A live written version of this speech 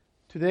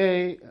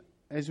Today,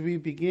 as we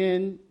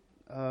begin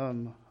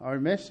our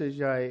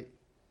message, I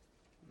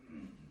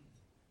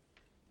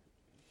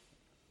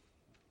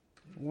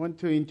want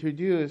to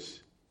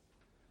introduce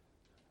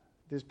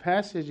this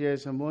passage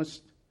as a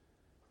most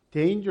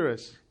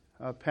dangerous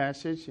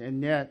passage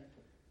and yet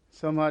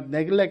somewhat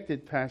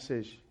neglected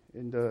passage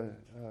in the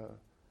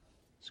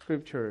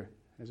scripture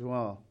as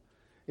well.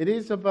 It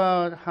is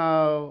about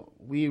how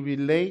we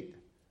relate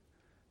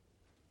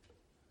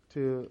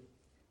to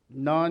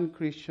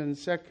non-Christian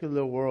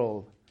secular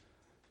world.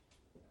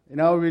 In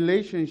our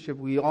relationship,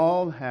 we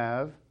all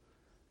have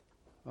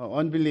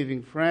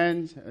unbelieving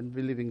friends,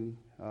 unbelieving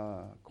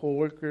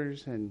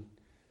co-workers and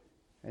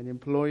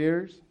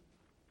employers.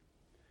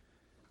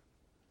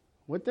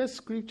 What does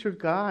Scripture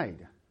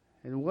guide?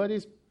 And what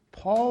is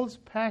Paul's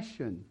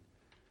passion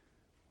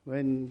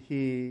when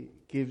he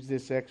gives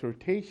this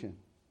exhortation?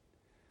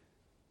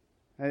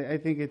 I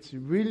think it's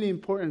really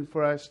important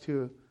for us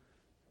to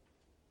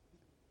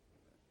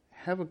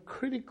have a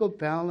critical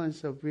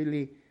balance of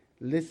really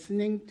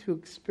listening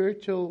to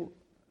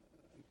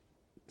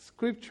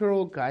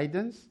scriptural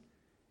guidance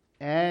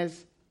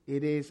as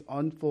it is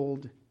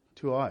unfold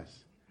to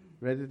us,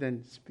 rather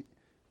than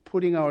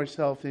putting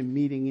ourselves in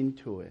meeting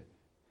into it.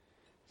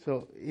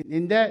 So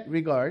in that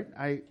regard,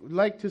 I would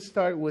like to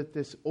start with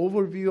this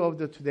overview of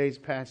today's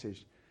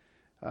passage.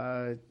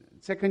 2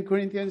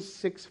 Corinthians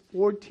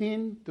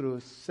 6:14 through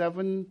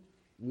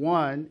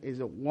 7:1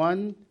 is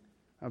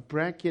a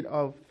bracket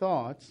of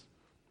thoughts.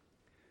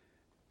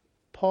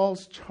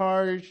 Paul's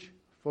charge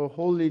for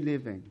holy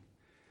living.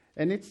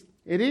 And it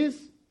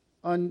is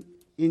an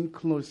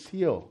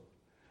inclusio.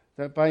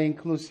 That by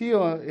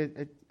inclusio,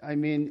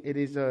 it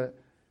is a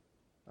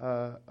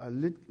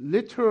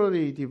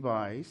literary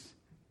device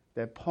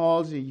that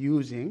Paul's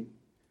using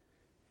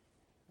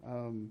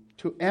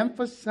to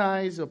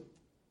emphasize a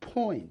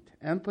point,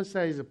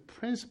 emphasize a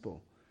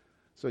principle.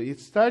 So it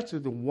starts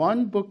with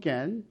one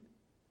bookend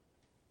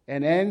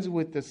and ends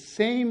with the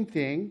same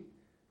thing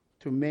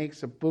to make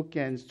the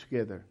bookends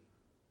together.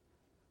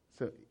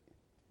 So,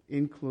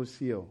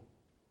 inclusio.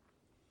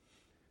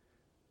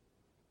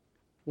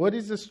 What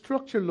does the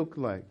structure look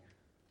like?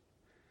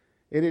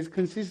 It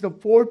consists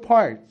of 4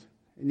 parts,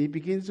 and it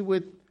begins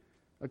with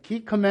a key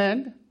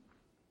command,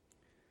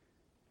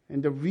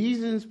 and the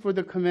reasons for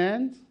the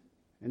command,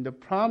 and the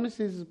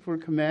promises for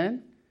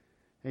command,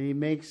 and he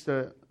makes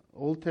the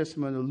Old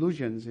Testament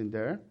allusions in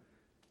there,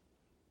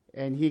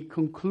 and he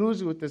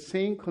concludes with the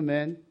same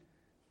command,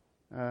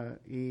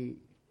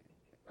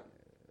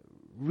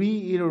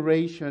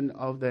 reiteration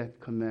of that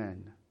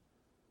command.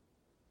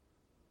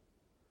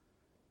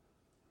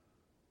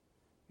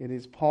 It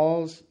is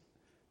Paul's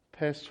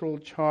pastoral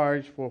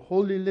charge for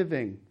holy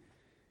living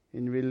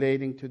in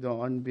relating to the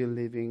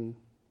unbelieving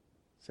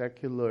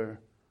secular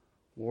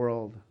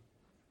world.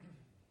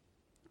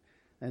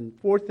 And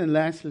fourth and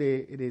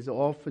lastly, it is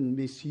often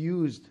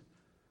misused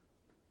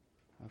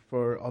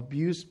for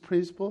abuse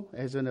principle,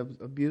 as an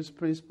abuse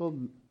principle,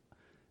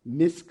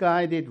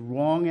 misguided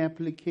wrong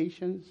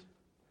applications,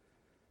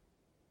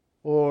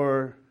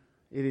 or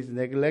it is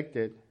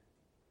neglected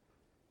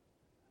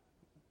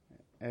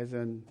as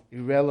an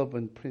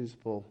irrelevant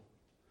principle.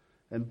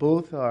 And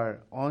both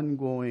are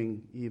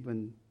ongoing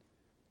even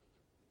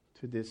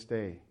to this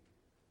day.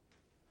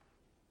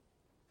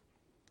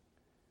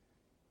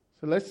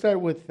 So let's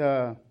start with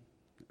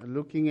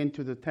looking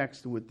into the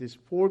text with these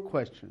 4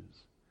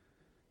 questions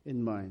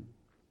in mind.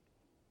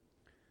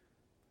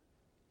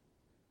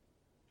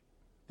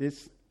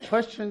 These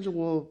questions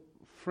will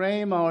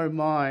frame our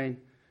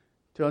mind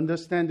to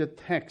understand the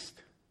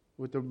text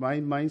with the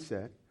right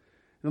mindset.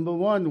 Number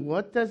 1,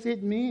 what does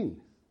it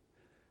mean?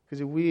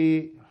 Because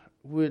we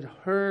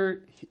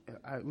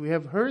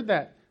have heard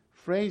that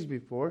phrase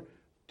before,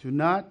 do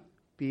not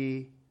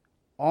be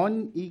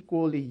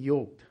unequally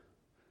yoked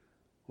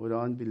with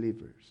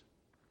unbelievers.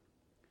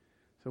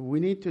 So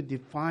we need to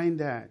define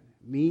that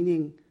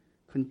meaning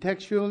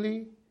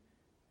contextually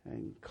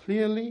and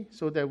clearly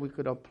so that we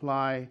could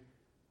apply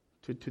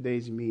to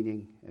today's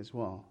meaning as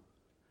well.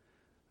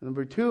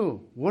 Number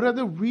 2, what are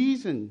the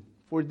reasons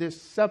for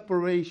this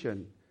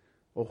separation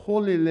of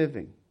holy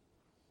living?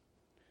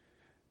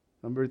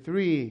 Number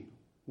 3,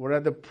 what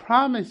are the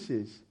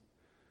promises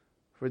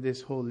for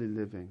this holy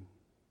living?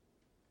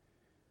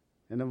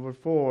 And number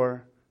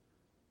 4,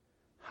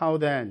 how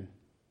then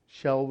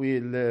shall we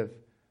live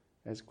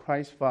as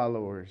Christ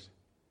followers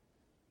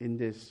in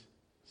this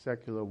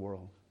secular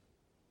world?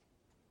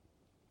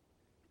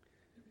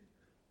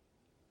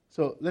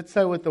 So let's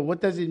start with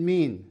what does it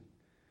mean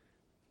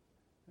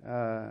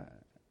to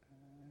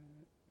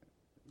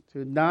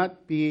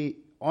not be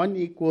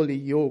unequally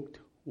yoked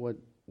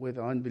with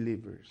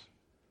unbelievers?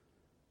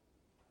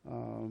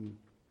 When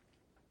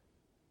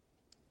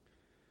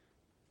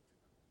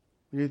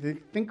you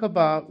think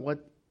about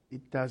what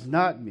it does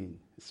not mean,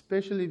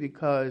 especially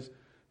because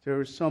there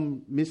are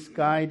some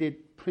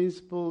misguided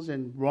principles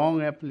and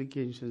wrong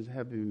applications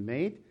have been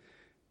made.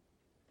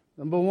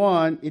 Number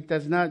 1, it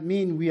does not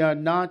mean we are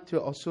not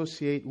to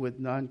associate with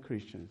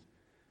non-Christians.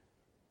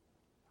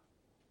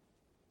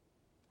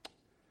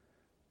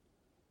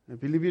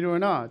 Believe it or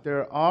not,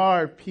 there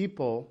are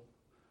people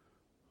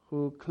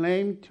who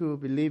claim to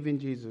believe in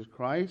Jesus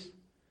Christ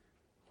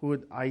who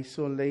would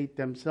isolate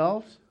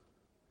themselves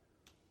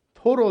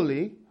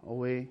totally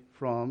away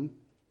from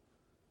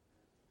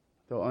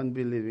the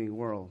unbelieving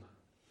world.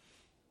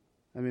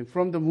 I mean,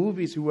 from the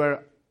movies, we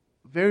are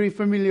very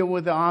familiar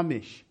with the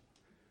Amish.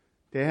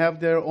 They have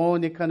their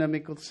own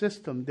economical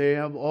system. They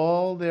have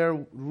all their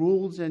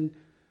rules, and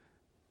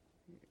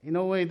in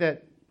a way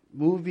that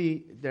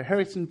movie, the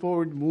Harrison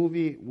Ford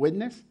movie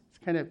Witness,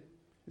 it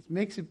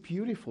makes it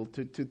beautiful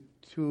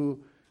to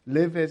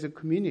live as a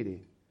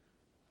community.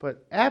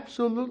 But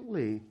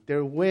absolutely,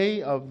 their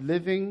way of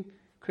living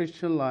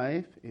Christian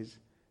life is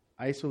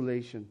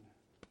isolation.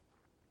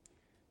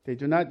 They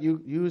do not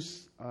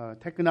use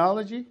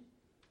technology,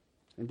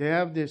 and they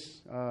have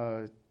this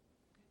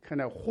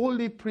kind of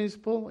holy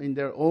principle in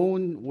their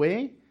own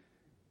way.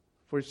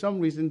 For some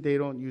reason, they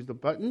don't use the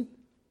button.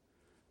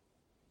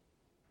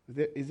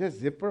 Is that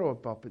zipper or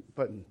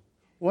button?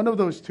 One of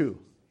those two.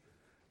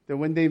 That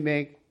when they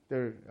make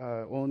their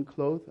own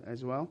clothes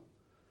as well.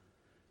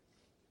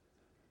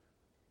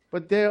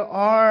 But there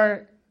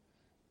are,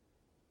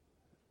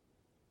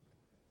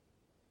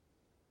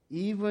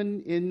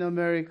 even in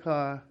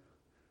America,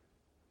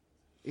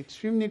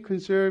 extremely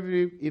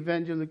conservative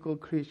evangelical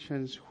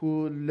Christians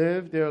who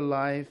live their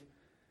life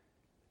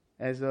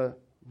as a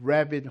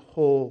rabbit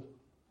hole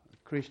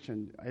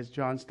Christian, as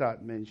John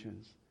Stott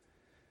mentions.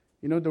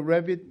 You know, the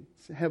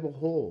rabbits have a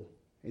hole,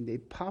 and they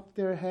pop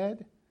their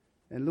head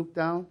and look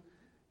down,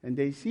 and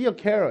they see a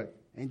carrot,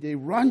 and they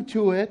run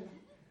to it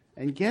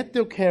and get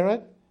the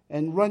carrot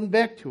and run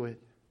back to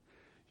it.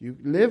 You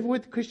live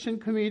with Christian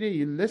community,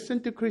 you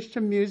listen to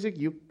Christian music,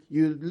 you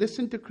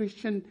listen to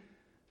Christian,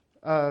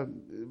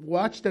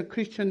 watch the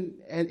Christian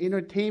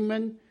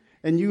entertainment,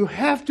 and you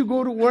have to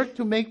go to work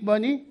to make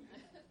money,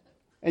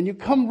 and you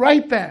come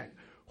right back.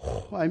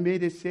 Oh, I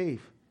made it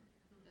safe.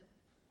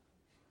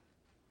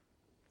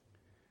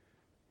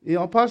 The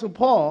Apostle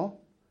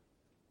Paul,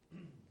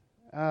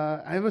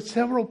 I have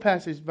several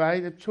passages, but I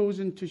have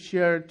chosen to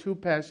share two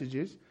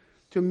passages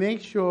to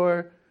make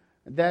sure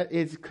that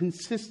it's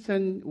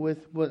consistent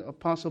with what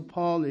Apostle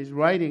Paul is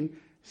writing,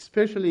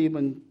 especially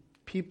when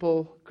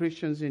people,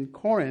 Christians in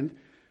Corinth.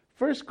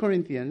 1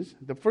 Corinthians,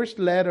 the first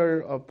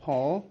letter of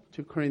Paul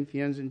to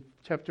Corinthians in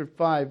chapter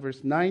 5,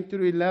 verse 9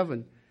 through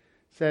 11,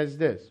 says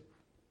this.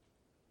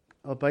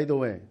 Oh, by the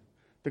way,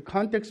 the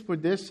context for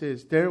this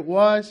is there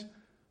was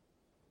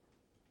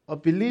a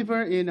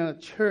believer in a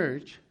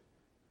church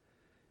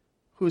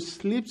who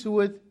sleeps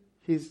with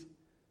his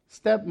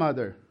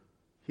stepmother,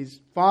 his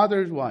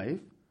father's wife,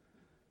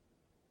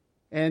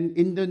 and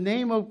in the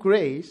name of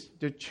grace,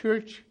 the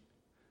church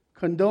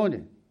condoned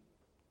it.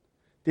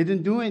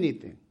 Didn't do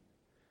anything.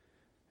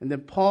 And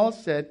then Paul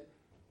said,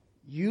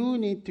 you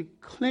need to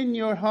clean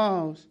your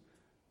house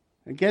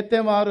and get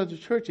them out of the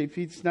church if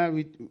it's not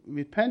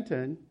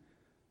repentant.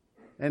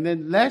 And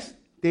then lest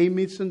they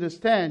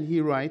misunderstand,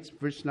 he writes,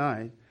 verse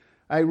 9,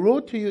 I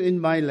wrote to you in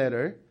my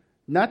letter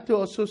not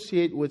to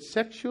associate with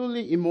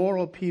sexually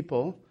immoral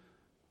people,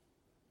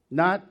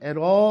 not at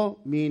all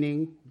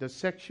meaning the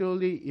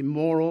sexually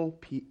immoral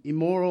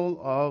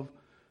of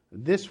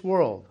this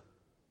world,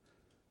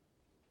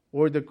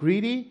 or the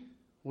greedy,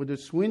 or the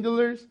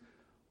swindlers,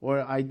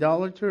 or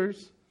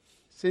idolaters,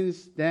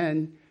 since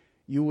then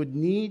you would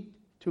need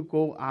to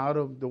go out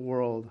of the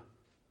world.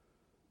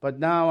 But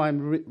now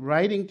I'm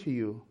writing to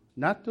you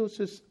not to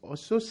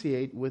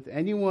associate with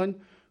anyone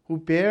who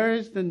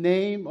bears the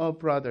name of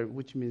brother,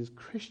 which means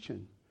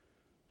Christian.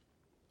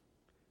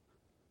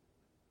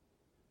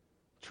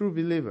 True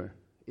believer.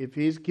 If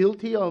he is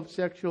guilty of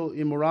sexual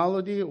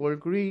immorality or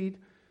greed,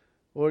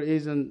 or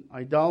is an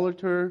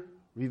idolater,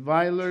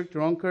 reviler,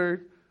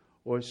 drunkard,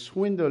 or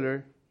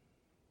swindler,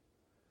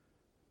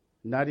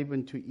 not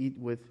even to eat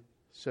with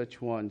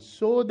such ones,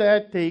 so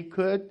that they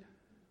could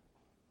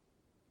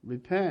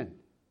repent.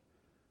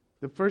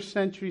 The first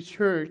century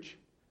church,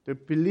 the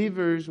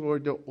believers were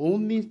the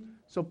only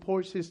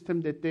support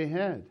system that they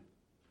had.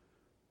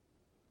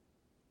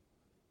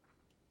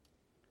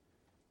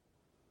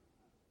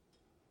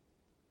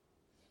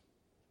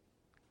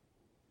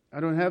 I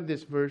don't have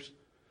this verse,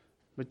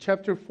 but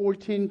chapter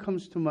 14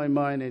 comes to my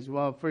mind as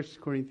well, 1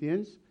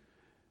 Corinthians.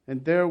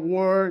 And there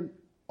were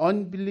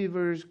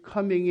unbelievers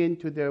coming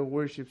into their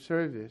worship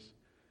service.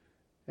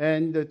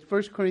 And the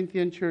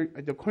Corinthian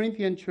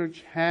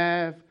church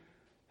have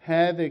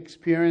had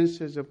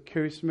experiences of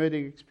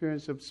charismatic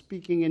experience of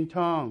speaking in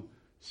tongues,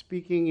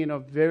 speaking in a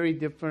very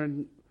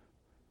different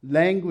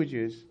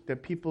languages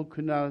that people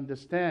could not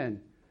understand.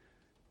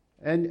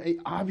 And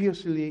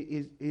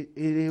obviously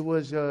it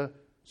was a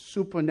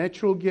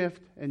supernatural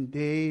gift, and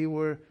they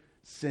were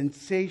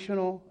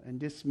sensational, and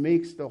this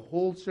makes the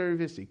whole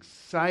service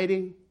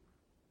exciting.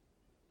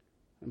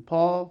 And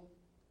Paul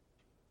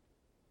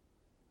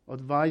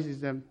advises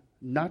them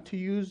not to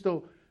use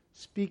the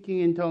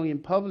speaking in tongue in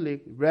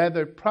public,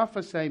 rather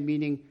prophesy,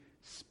 meaning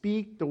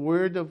speak the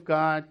word of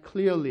God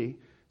clearly,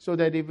 so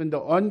that even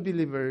the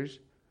unbelievers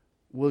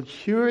will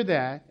hear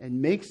that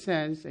and make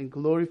sense and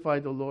glorify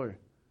the Lord.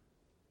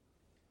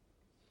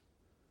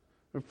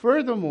 But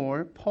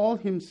furthermore, Paul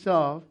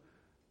himself,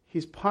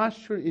 his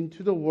posture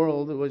into the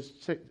world was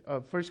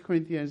 1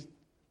 Corinthians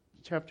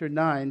chapter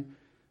 9,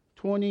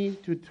 20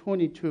 to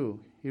 22.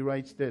 He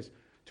writes this: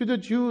 "To the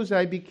Jews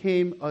I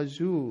became a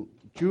Jew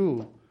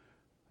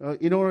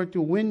in order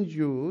to win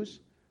Jews.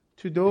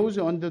 To those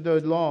under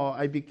the law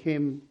I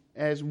became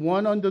as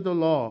one under the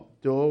law,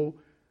 though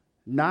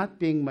not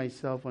being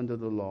myself under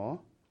the law,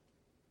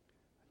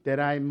 that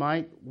I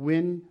might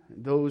win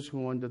those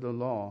who are under the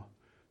law.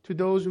 To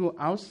those who are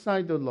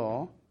outside the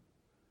law,"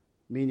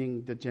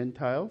 meaning the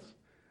Gentiles,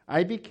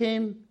 "I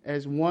became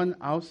as one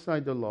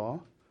outside the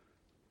law,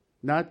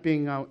 not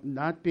being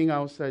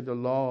outside the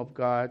law of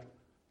God,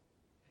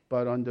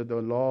 but under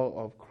the law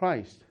of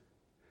Christ,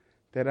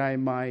 that I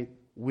might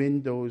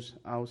win those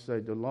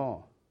outside the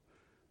law.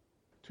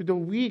 To the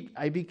weak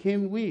I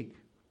became weak,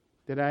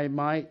 that I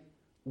might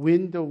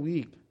win the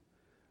weak.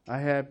 I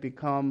have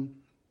become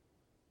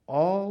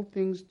all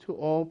things to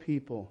all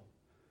people,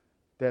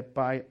 that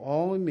by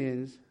all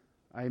means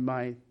I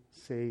might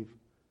save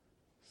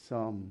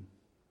some."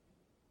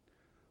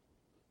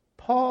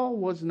 Paul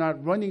was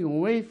not running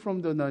away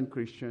from the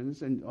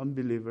non-Christians and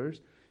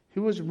unbelievers. He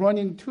was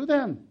running to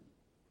them.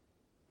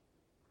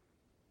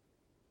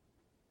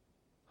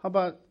 How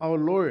about our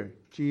Lord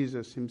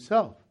Jesus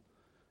himself?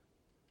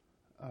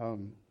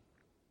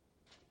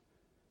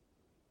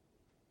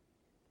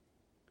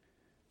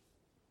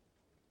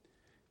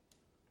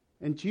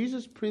 And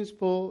Jesus'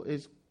 principle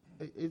it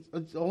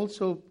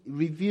also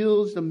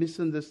reveals the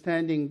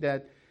misunderstanding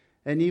that,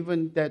 and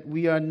even that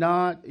we are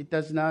not, it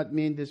does not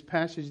mean, this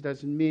passage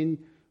doesn't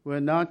mean we're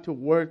not to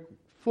work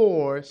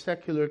for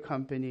secular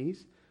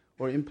companies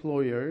or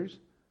employers,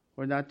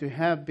 or not to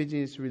have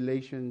business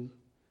relations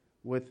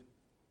with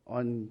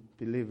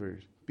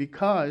unbelievers.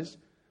 Because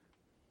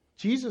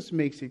Jesus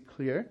makes it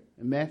clear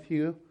in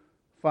Matthew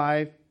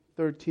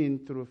 5:13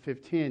 through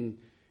 15,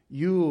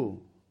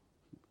 "You,"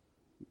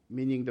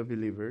 meaning the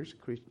believers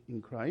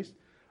in Christ,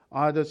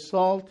 "are the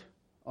salt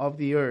of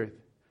the earth.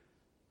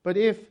 But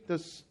if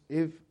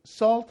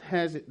salt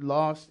has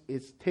lost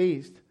its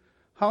taste,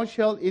 how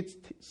shall its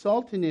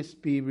saltiness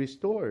be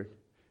restored?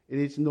 It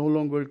is no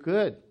longer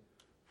good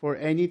for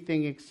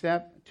anything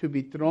except to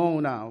be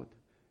thrown out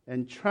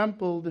and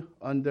trampled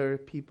under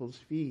people's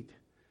feet.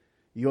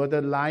 You are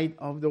the light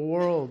of the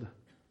world.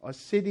 A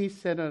city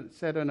set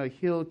on a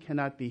hill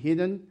cannot be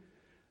hidden,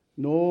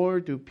 nor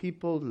do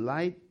people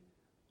light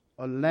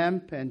a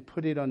lamp and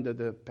put it under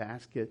the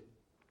basket,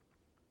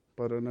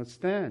 but on a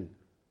stand,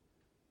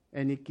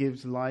 and it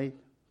gives light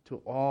to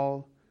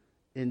all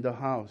in the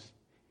house.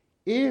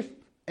 If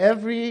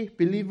every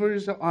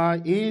believers are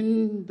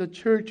in the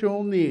church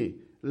only,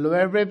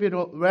 rabbit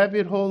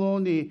hole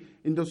only,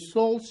 in the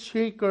salt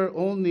shaker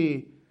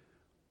only,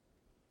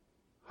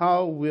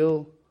 how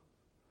will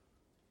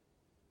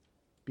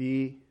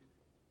be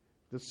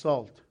the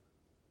salt?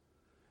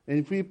 And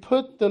if we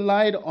put the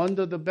light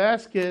under the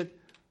basket,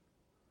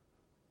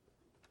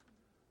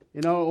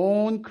 in our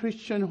own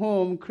Christian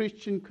home,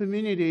 Christian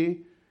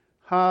community,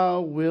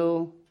 how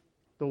will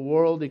the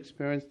world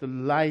experience the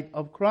light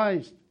of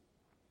Christ?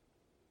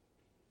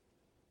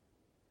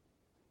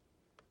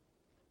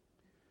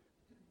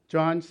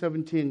 John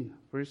 17,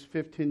 verse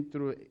 15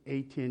 through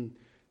 18,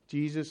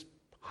 Jesus'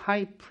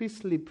 high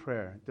priestly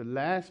prayer, the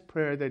last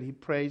prayer that he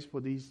prays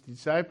for these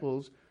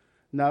disciples,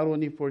 not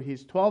only for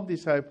his 12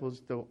 disciples,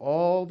 but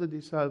all the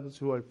disciples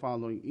who are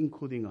following,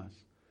 including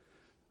us.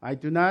 "I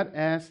do not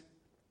ask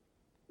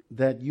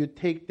that you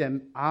take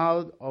them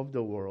out of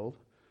the world,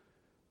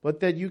 but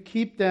that you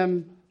keep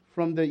them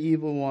from the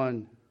evil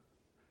one.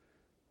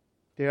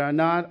 They are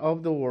not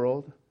of the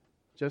world,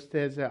 just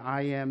as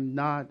I am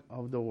not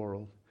of the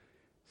world.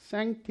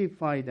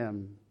 Sanctify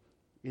them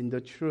in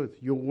the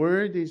truth. Your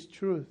word is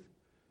truth.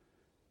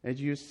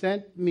 As you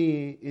sent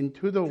me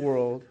into the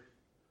world,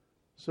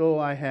 so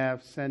I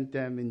have sent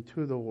them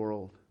into the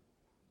world."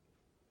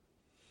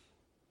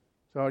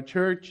 So our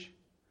church,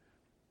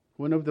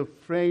 one of the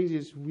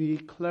phrases we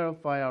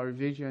clarify our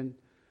vision,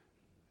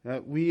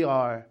 that we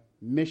are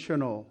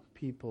missional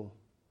people.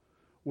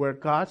 We're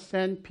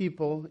God-sent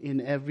people in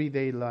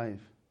everyday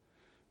life.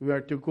 We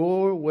are to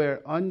go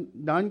where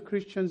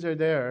non-Christians are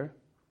there,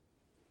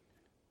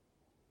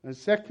 and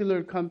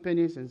secular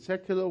companies and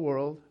secular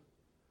world,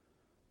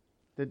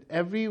 that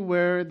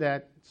everywhere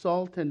that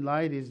salt and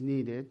light is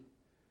needed,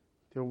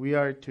 that we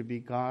are to be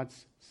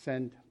God's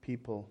sent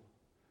people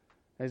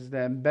as the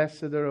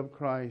ambassador of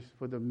Christ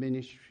for the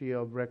ministry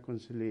of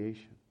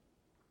reconciliation.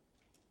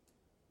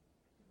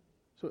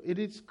 So it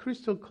is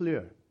crystal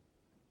clear.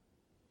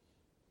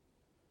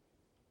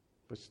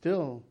 But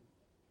still,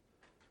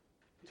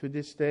 to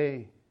this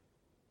day,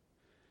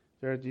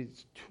 there are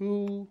these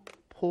two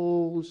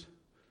poles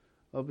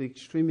of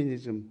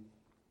extremism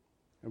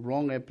and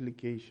wrong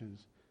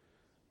applications.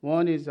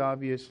 One is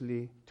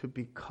obviously to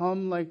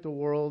become like the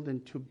world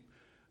and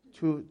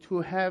to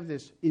have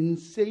this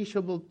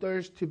insatiable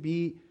thirst to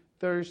be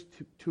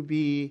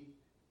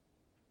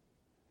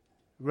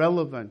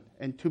relevant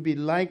and to be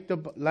liked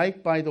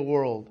by the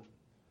world.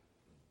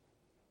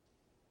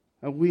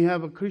 And we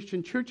have a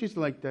Christian churches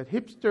like that,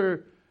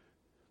 hipster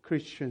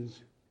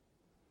Christians.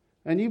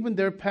 And even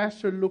their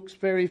pastor looks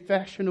very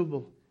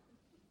fashionable.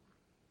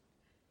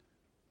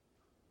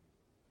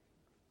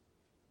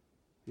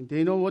 And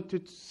they know what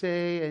to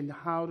say and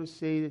how to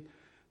say it.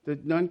 The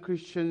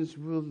non-Christians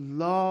will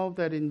love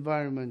that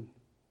environment.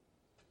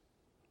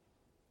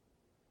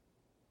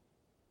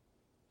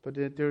 But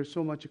there's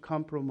so much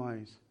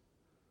compromise.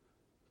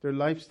 Their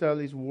lifestyle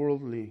is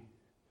worldly.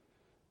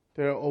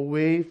 They're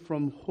away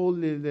from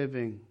holy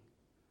living.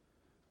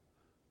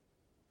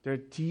 They're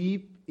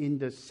deep in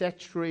the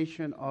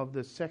saturation of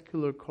the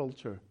secular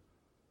culture.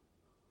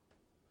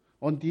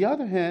 On the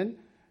other hand,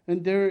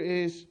 and there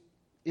is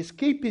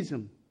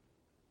escapism,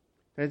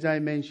 as I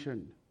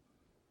mentioned.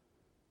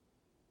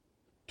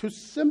 To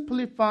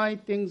simplify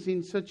things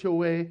in such a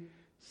way,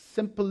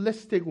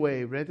 simplistic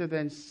way, rather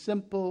than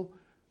simple,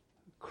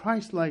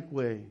 Christ-like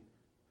way.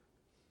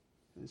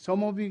 And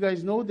some of you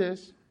guys know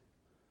this,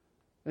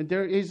 and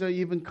there is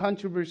even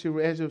controversy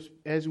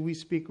as we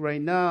speak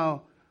right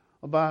now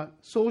about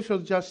social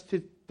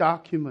justice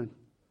document.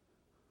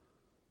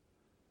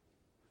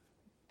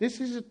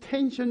 This is a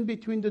tension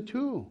between the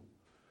two.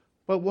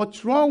 But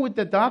what's wrong with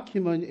the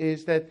document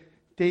is that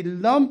they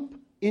lump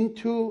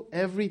into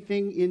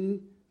everything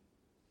in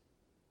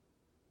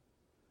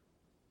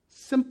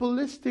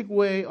simplistic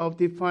way of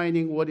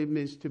defining what it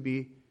means to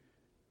be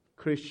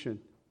Christian.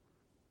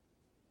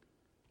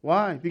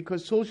 Why?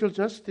 Because social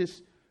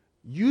justice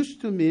used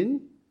to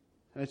mean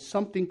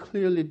something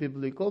clearly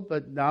biblical,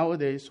 but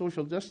nowadays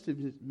social justice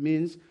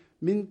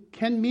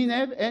can mean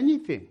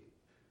anything,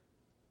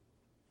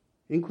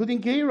 including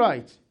gay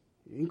rights,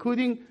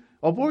 including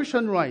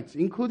abortion rights,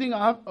 including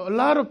a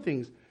lot of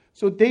things.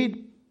 So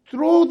they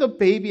throw the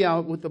baby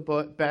out with the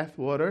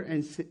bathwater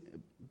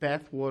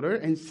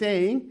and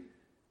saying,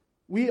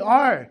 we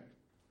are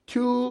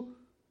to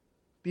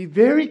be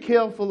very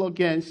careful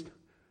against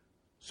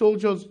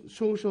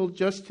social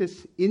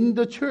justice in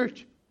the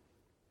church.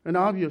 And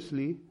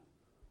obviously,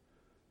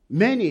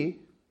 many,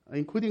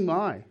 including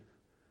I,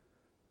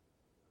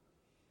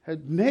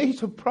 had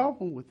major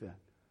problem with that.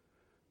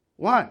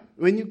 Why?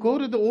 When you go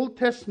to the Old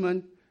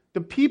Testament,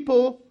 the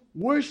people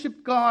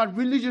worship God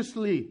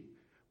religiously.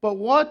 But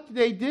what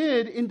they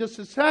did in the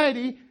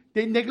society,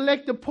 they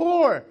neglect the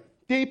poor.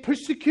 They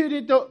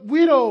persecuted the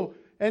widow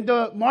and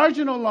the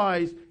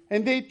marginalized.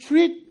 And they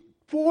treat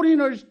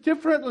foreigners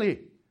differently.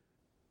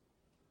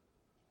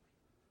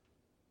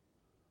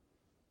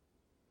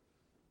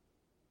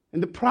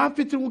 And the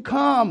prophets will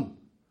come.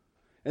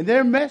 And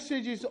their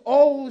message is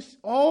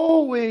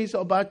always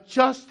about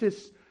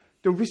justice.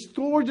 To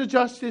restore the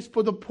justice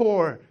for the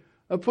poor,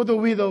 for the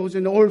widows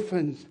and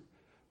orphans,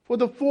 for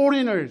the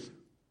foreigners.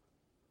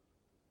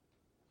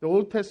 The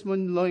Old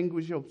Testament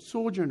language of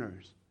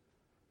sojourners.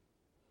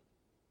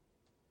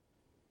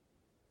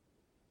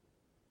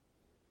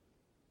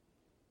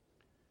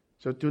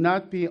 So to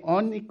not be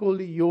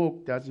unequally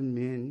yoked doesn't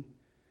mean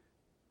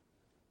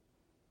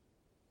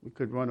we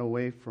could run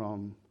away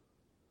from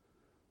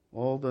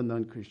all the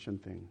non-Christian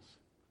things.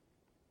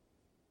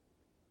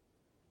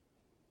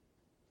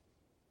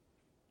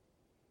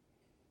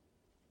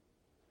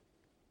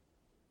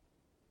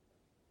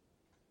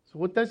 So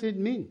what does it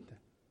mean?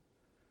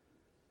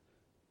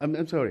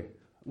 I'm sorry.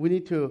 We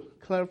need to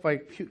clarify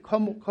a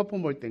couple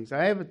more things.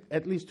 I have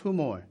at least two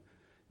more.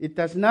 It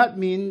does not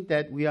mean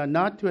that we are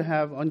not to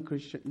have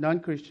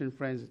non-Christian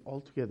friends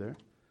altogether.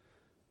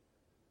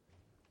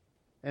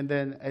 And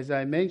then, as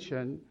I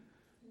mentioned,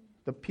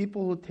 the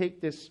people who take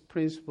this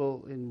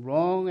principle in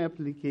wrong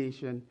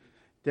application,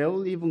 they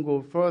will even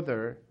go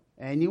further.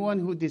 Anyone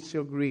who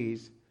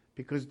disagrees,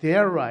 because they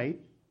are right,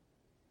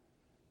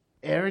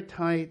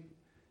 airtight,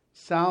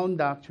 sound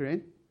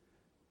doctrine,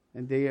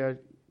 and they are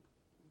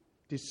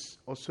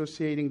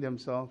disassociating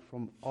themselves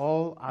from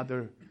all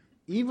other,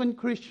 even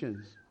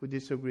Christians who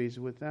disagrees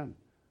with them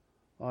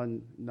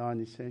on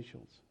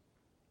non-essentials.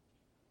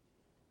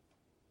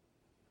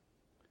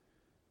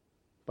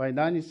 By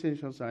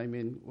non-essentials, I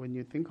mean when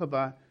you think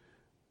about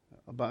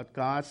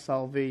God's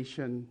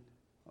salvation,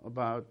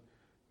 about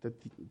the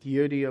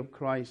deity of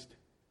Christ,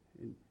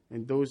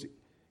 and those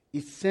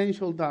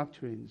essential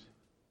doctrines.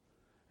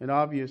 And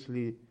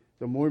obviously,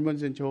 the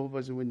Mormons and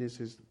Jehovah's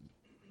Witnesses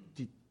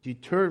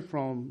deter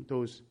from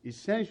those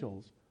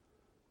essentials.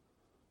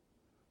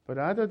 But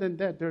other than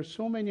that, there are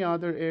so many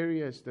other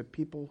areas that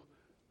people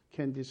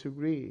can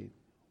disagree.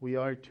 We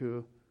are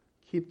to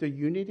keep the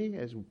unity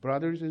as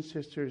brothers and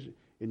sisters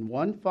in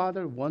one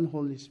Father, one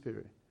Holy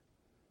Spirit.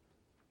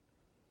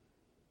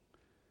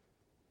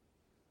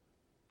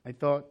 I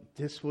thought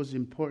this was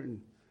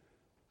important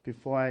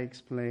before I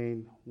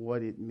explain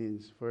what it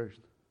means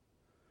first.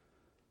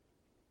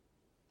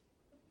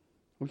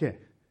 Okay.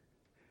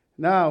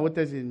 Now, what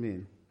does it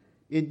mean?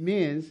 It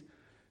means,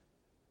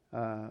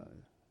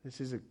 this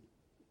is a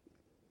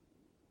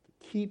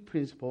key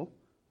principle,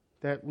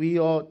 that we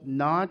ought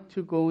not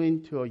to go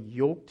into a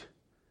yoked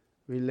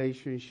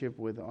relationship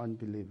with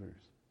unbelievers.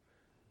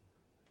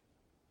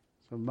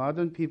 So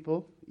modern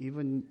people,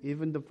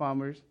 even the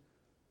farmers,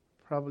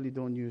 probably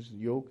don't use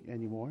yoke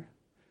anymore.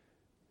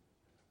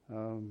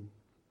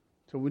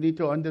 So we need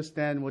to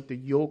understand what the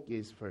yoke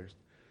is first.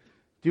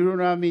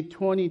 Deuteronomy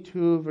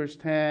 22, verse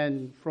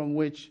 10, from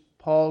which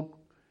Paul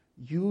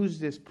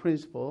used this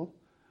principle.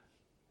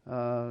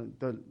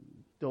 The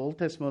Old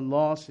Testament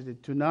law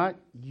said, do not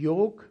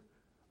yoke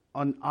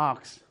an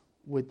ox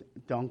with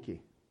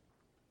donkey.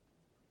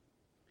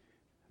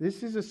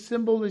 This is a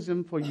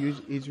symbolism for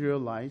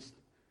Israelites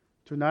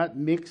to not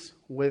mix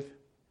with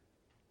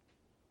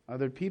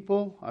other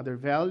people, other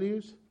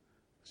values,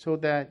 so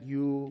that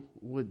you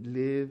would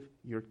live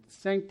your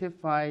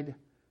sanctified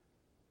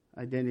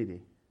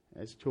identity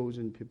as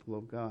chosen people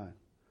of God.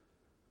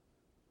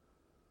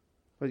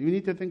 But you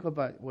need to think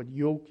about what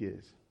yoke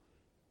is.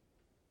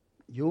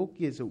 Yoke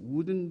is a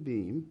wooden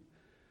beam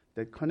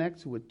that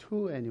connects with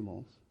two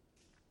animals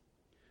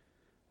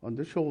on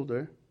the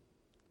shoulder.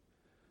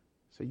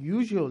 So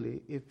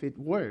usually, if it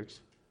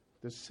works,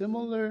 the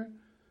similar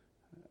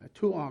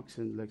two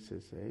oxen, let's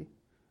just say,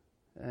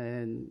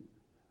 and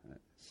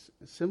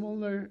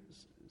similar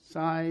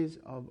size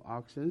of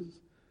oxen,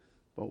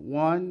 but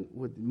one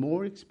with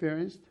more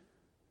experience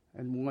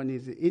and one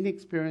is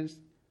inexperienced,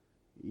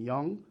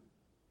 young,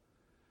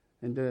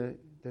 and the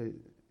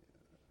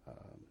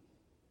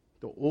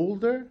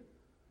older,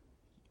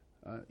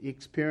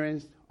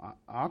 experienced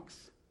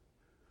ox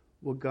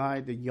will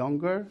guide the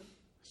younger,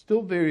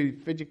 still very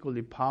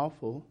physically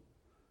powerful,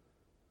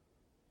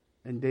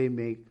 and they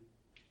make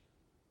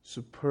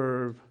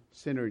superb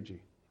synergy.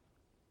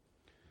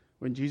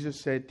 When Jesus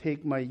said,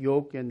 take my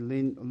yoke and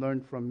learn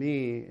from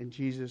me, and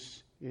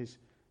Jesus is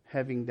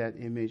having that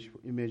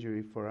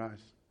imagery for us,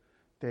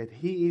 that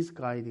he is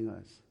guiding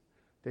us,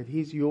 that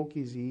his yoke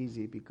is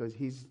easy because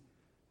he's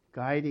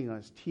guiding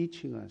us,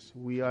 teaching us.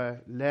 We are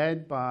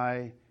led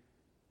by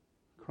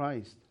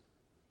Christ.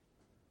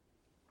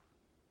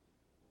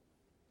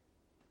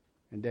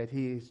 And that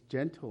he is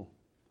gentle.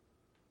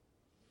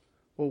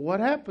 Well, what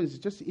happens,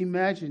 just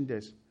imagine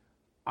this.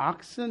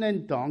 Oxen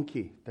and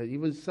donkey, that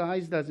even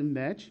size doesn't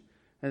match,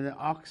 and the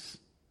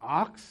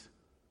ox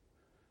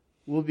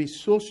will be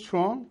so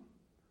strong,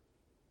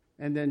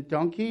 and then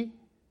donkey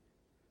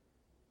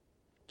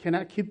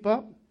cannot keep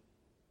up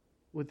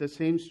with the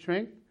same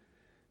strength.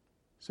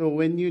 So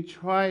when you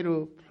try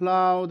to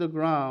plow the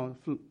ground,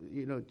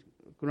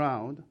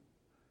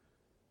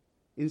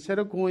 instead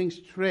of going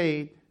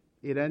straight,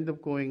 it ends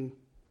up going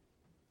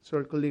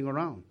circling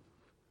around.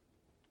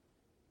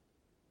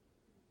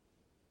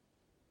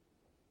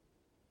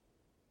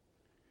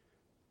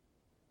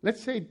 Let's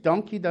say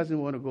donkey doesn't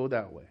want to go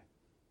that way.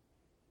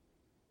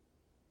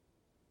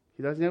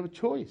 He doesn't have a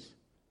choice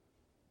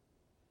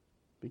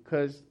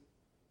because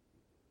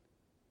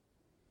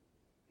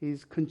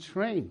he's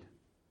constrained.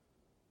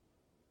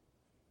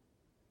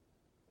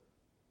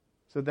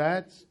 So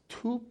that's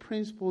two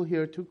principles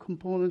here, two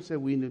components that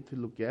we need to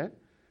look at.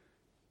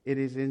 It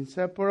is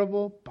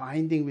inseparable,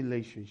 binding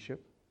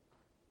relationship.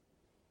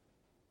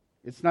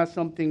 It's not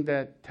something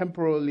that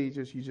temporarily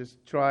you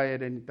just try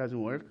it and it doesn't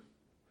work.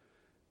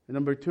 And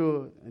number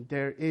two,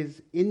 there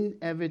is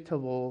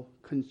inevitable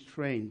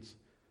constraints,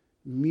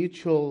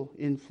 mutual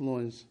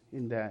influence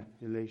in that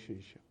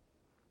relationship.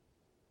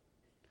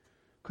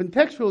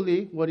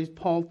 Contextually, what is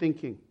Paul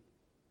thinking?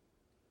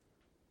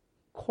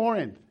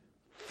 Corinth,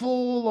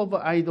 full of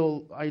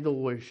idol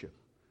worship.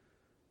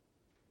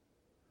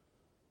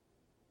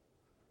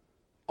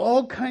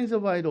 All kinds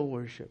of idol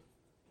worship.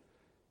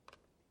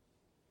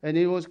 And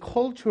it was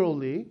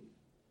culturally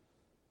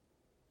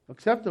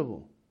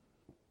acceptable.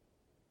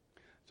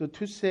 So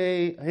to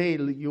say, hey,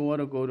 you want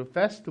to go to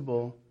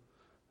festival,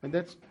 and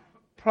that's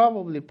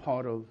probably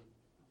part of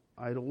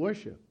idol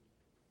worship.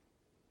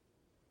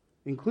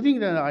 Including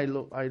that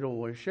idol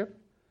worship,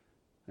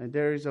 and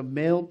there is a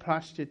male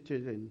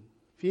prostitute and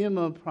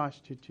female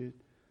prostitute.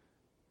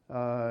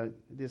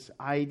 This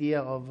idea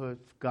of a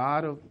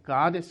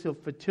goddess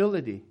of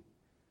fertility.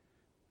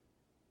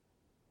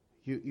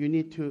 You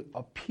need to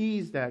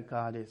appease that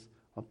goddess,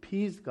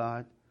 appease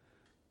God.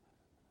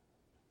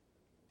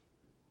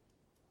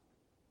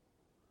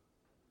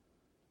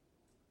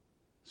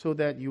 So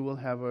that you will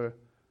have a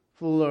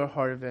fuller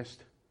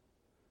harvest,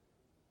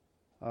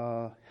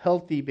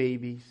 healthy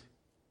babies.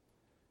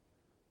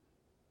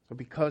 So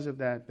because of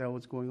that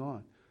was going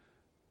on.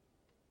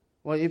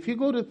 Well, if you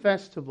go to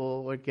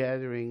festival or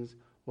gatherings,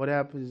 what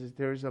happens is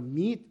there's a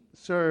meat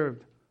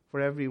served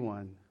for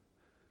everyone.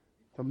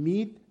 The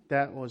meat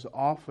that was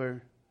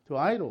offered to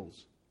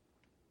idols.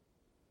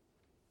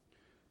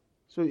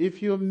 So if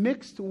you're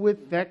mixed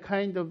with that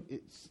kind of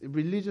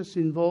religious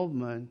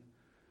involvement,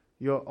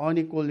 you're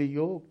unequally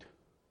yoked.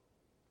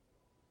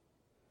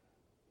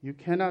 You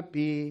cannot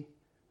be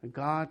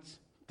God's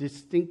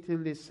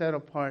distinctively set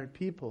apart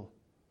people.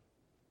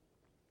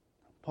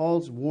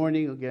 Paul's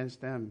warning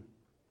against them.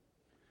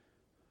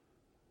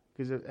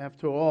 Because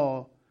after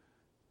all,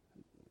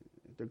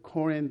 the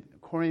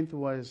Corinth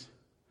was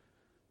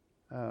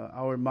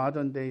our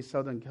modern day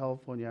Southern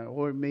California,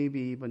 or maybe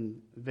even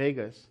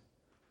Vegas.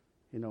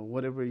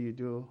 Whatever you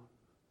do,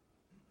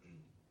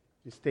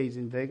 It stays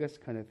in Vegas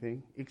kind of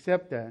thing,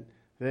 except that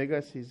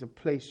Vegas is a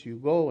place you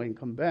go and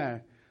come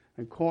back,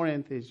 and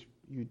Corinth is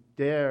you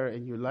there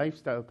and your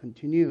lifestyle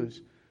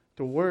continues.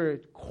 The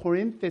word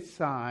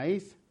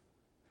Corinthicize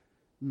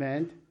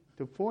meant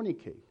to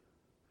fornicate,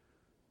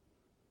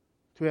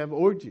 to have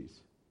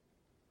orgies.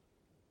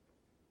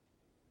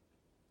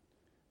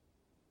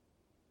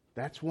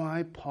 That's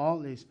why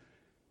Paul is,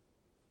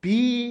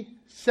 be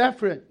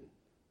separate.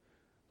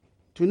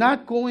 Do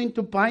not go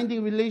into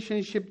binding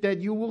relationship that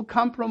you will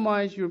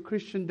compromise your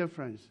Christian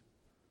difference.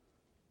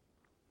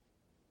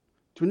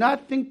 Do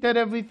not think that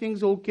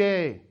everything's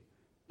okay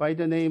by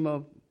the name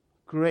of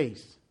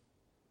grace.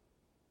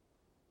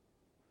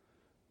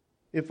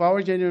 If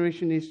our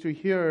generation is to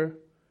hear,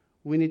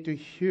 we need to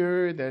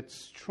hear that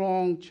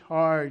strong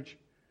charge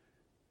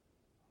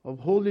of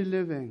holy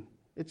living.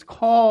 It's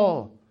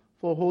call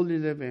for holy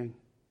living.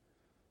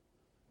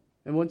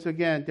 And once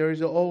again, there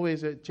is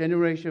always a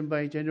generation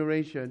by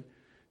generation,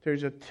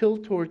 there's a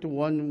tilt toward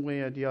one way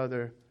or the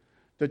other.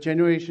 The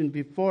generation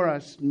before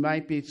us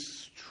might be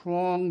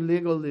strong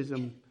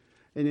legalism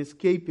and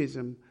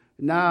escapism.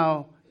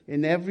 Now,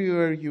 in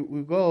everywhere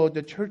we go,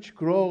 the church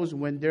grows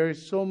when there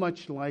is so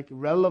much like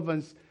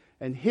relevance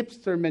and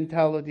hipster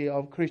mentality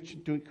of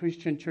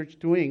Christian church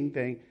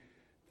doing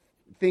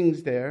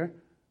things there.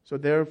 So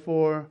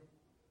therefore,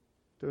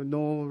 there's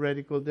no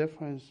radical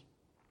difference.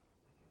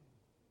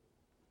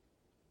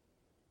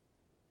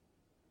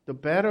 The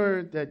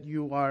better that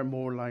you are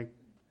more like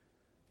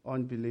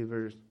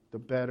unbelievers, the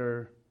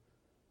better,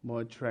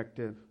 more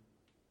attractive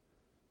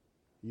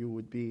you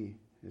would be,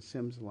 it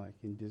seems like,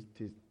 in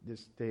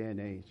this day and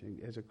age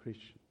as a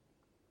Christian.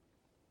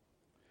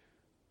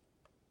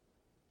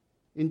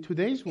 In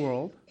today's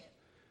world,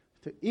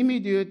 the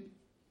immediate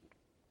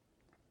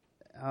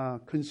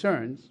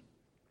concerns,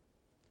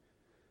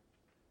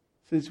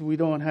 since we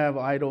don't have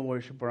idol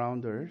worship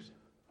around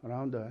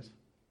us,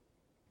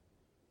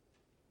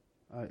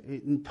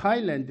 in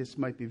Thailand, this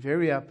might be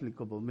very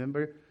applicable.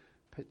 Remember,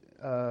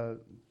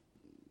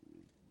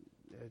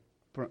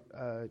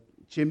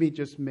 Jimmy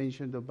just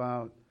mentioned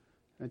about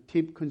a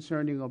tip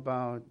concerning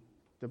about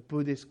the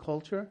Buddhist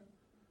culture.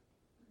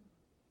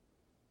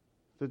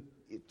 The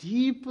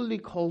deeply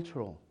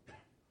cultural.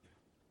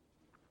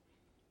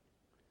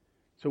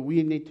 So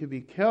we need to be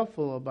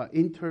careful about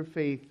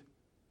interfaith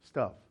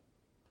stuff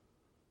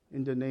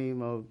in the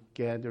name of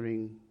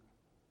gathering.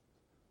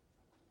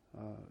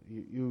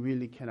 You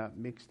really cannot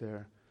mix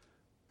there.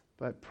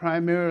 But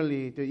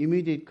primarily, the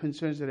immediate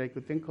concerns that I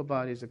could think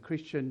about is a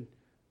Christian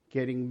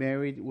getting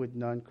married with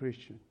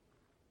non-Christian.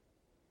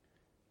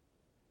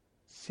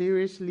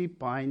 Seriously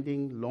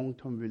binding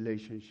long-term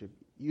relationship.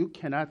 You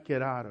cannot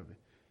get out of it.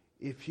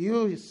 If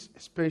you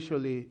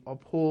especially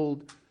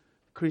uphold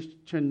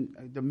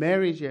the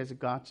marriage as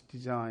God's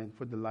design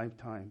for the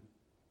lifetime,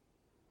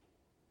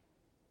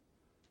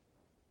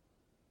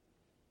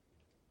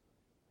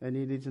 and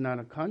it is not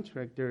a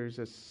contract, there is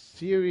a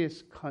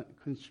serious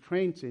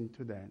constraints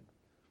into that.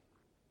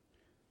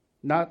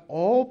 Not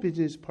all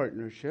business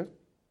partnership,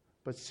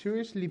 but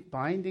seriously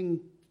binding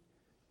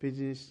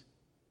business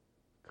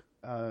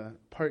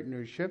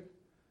partnership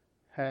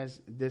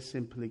has this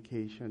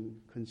implication,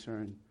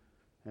 concern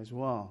as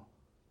well.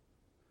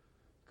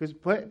 Because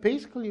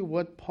basically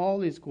what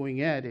Paul is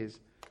going at is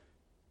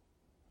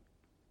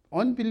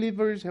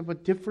unbelievers have a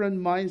different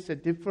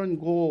mindset, different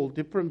goal,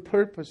 different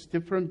purpose,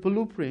 different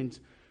blueprints.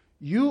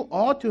 You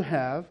ought to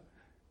have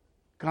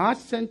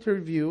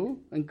God-centered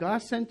view and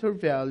God-centered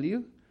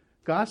value,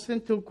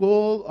 God-centered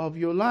goal of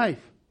your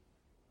life.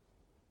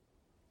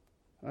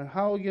 And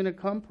how are you going to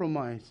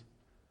compromise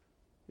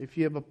if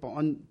you have a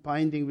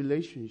binding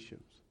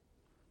relationships?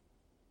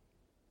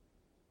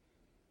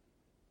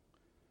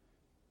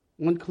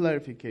 One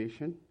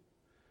clarification.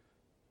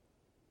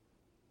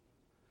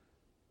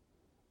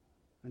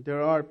 And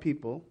there are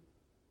people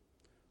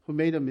who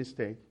made a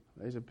mistake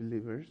as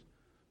believers,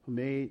 who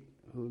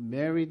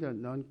married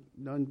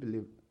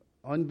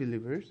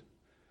unbelievers.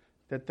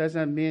 That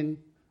doesn't mean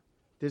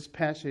this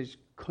passage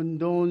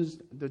condones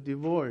the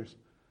divorce.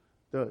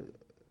 The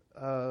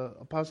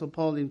Apostle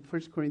Paul in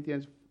 1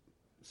 Corinthians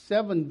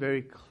 7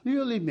 very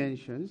clearly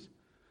mentions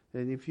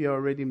that if you are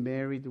already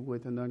married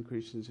with a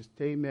non-Christian,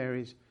 stay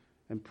married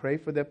and pray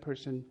for that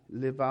person,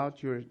 live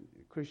out your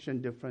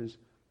Christian difference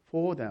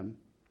for them.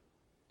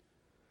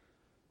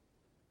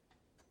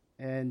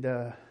 And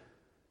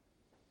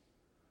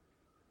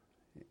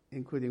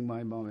including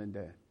my mom and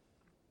dad.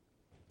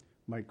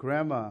 My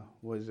grandma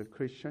was a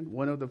Christian,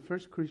 one of the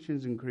first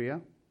Christians in Korea.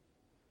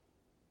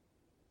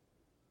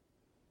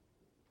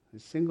 A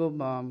single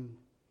mom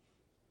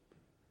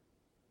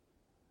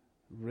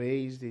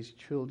raised these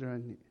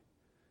children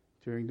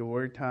during the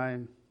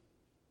wartime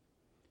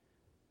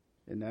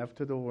and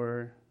after the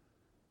war.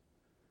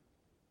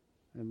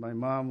 And my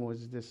mom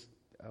was this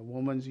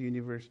woman's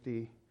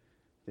university,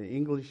 the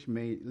English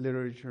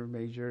literature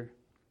major.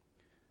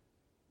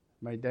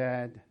 My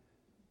dad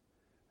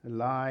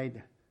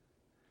lied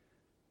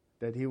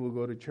that he would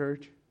go to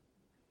church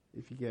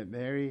if he get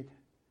married.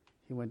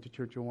 He went to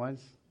church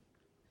once.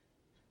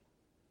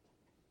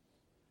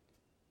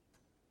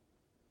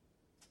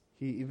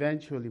 he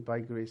eventually, by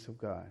grace of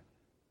God,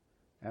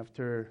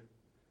 after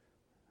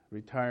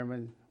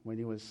retirement, when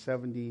he was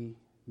 70,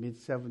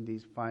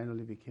 mid-70s,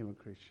 finally became a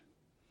Christian.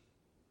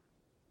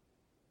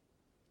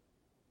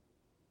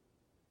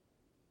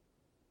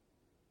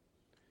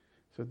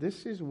 So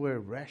this is where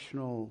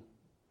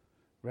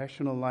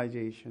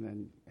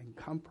rationalization and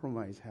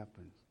compromise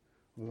happens.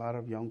 A lot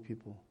of young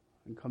people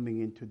and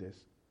coming into this.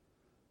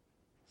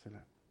 So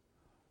that,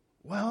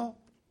 well,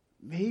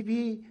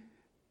 maybe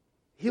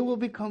he will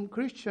become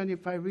Christian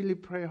if I really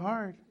pray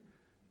hard.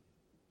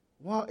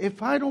 Well,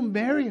 if I don't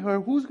marry her,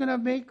 who's going to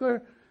make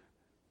her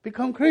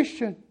become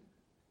Christian?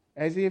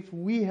 As if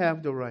we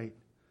have the right.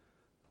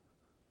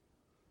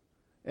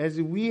 As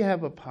if we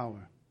have a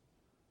power.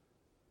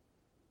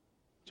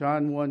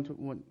 John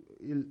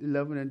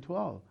 11 and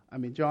 12.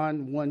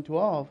 John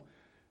 1:12.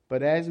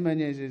 But as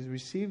many as has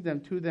received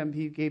them, to them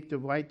he gave the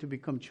right to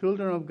become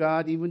children of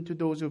God, even to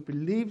those who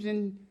believe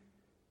in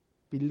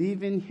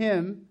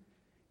him.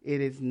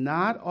 It is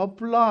not of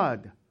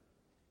blood.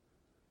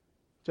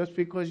 Just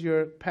because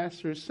you're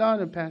pastor's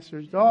son or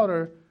pastor's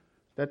daughter,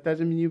 that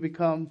doesn't mean you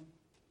become.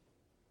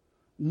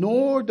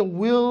 Nor the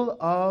will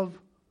of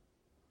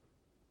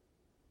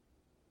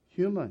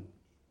human.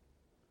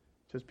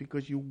 Just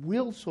because you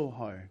will so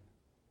hard.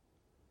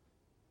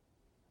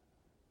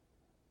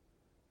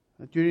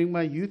 During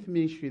my youth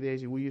ministry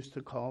days, we used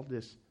to call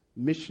this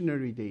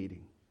missionary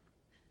dating.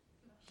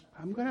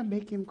 I'm going to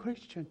make him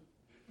Christian.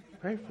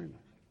 Pray for me.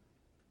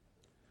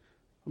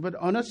 But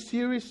on a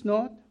serious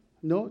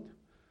note,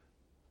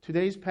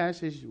 today's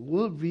passage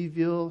will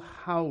reveal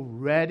how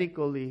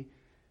radically,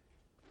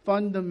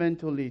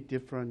 fundamentally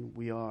different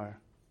we are.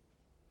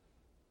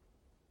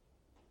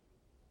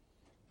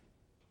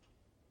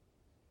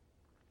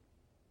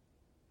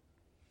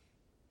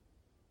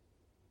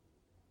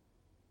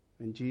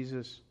 And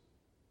Jesus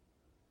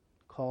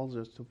calls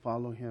us to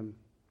follow him.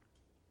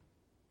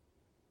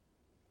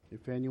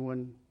 If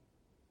anyone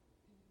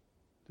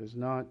does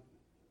not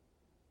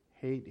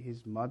hate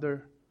his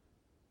mother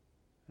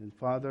and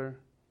father,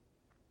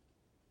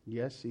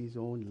 yes, his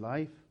own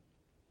life,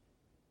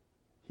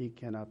 he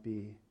cannot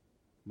be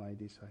my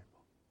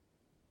disciple.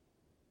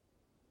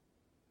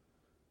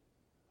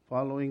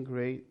 Following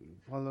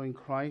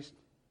Christ,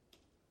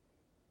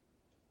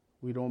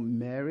 we don't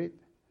merit.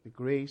 The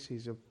grace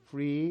is a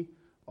free,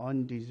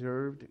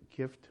 undeserved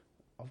gift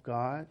of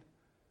God,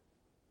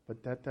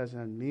 but that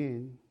doesn't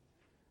mean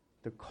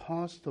the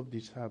cost of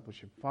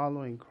discipleship,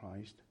 following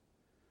Christ,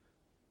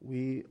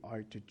 we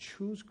are to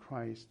choose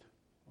Christ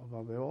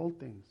above all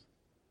things.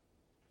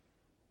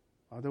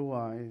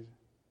 Otherwise,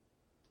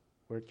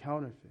 we're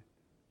counterfeit.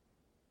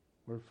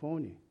 We're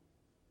phony.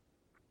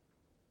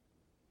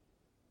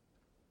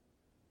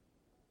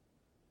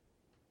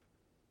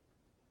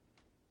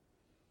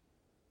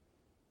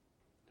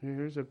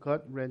 Here's a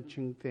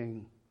gut-wrenching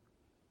thing.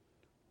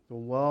 The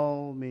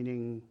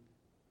well-meaning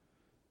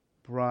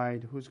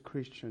bride who's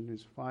Christian,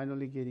 who's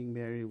finally getting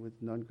married with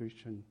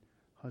non-Christian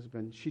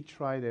husband, she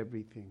tried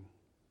everything.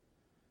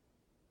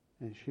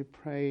 And she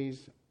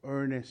prays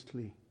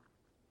earnestly.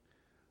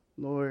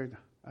 Lord,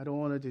 I don't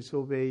want to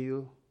disobey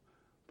you,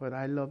 but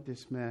I love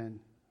this man.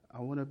 I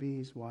want to be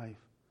his wife.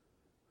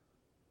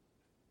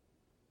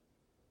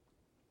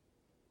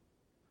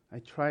 I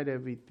tried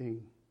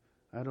everything.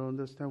 I don't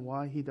understand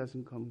why he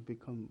doesn't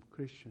become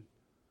Christian.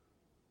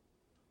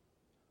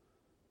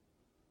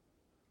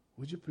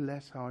 Would you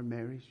bless our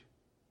marriage?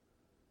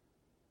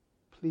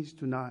 Please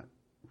do not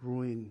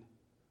ruin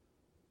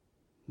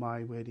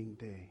my wedding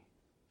day.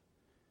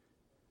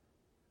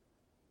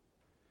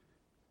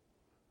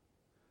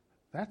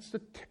 That's the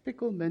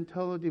typical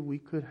mentality we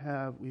could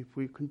have if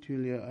we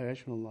continually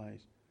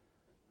rationalize,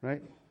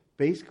 right?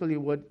 Basically,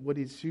 what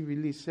it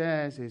really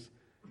says is,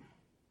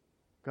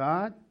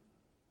 God,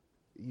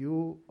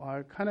 you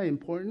are kind of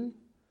important,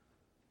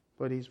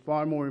 but he's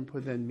far more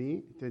important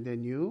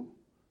than you.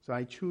 So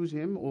I choose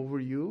him over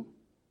you.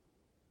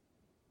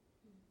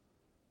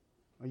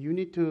 You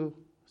need to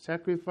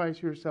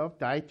sacrifice yourself,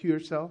 die to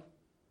yourself,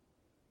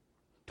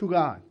 to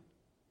God.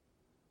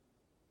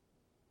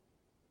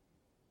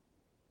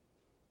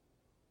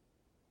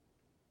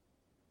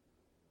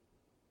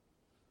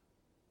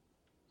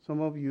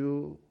 Some of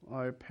you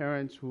are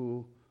parents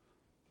who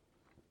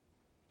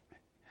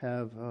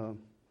have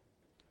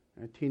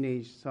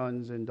teenage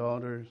sons and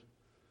daughters,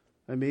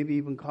 and maybe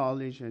even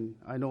college. And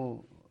I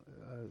know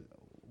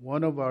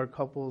one of our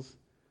couples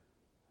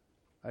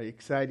are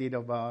excited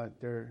about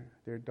their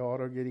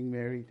daughter getting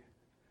married.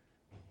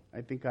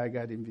 I think I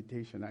got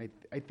invitation.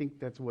 I think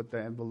that's what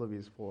the envelope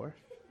is for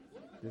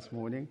this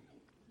morning.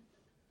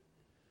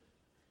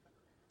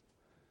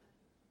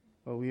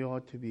 But we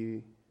ought to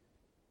be,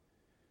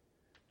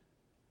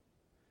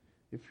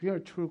 if we are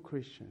true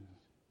Christians,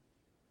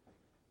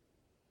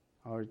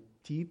 our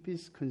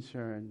deepest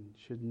concern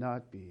should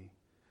not be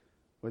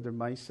whether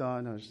my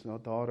son or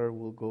daughter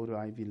will go to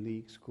Ivy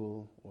League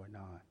school or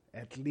not.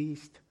 At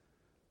least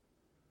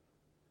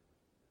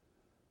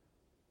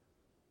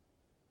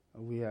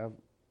we have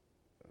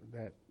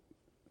that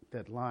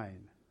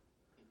line.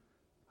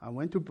 I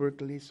went to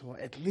Berkeley, so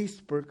at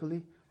least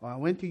Berkeley. Or I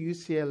went to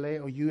UCLA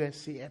or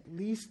USC, at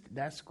least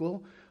that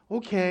school.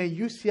 Okay,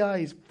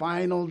 UCI is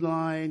final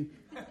line.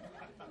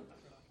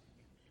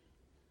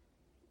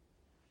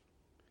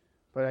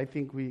 But I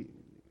think we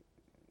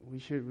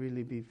should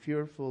really be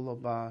fearful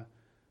about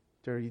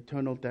their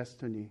eternal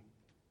destiny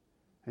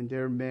and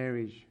their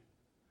marriage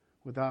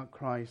without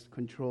Christ's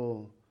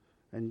control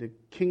and the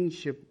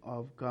kingship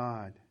of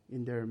God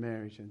in their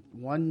marriage and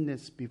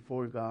oneness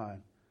before God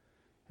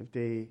if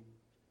they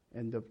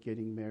end up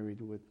getting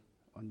married with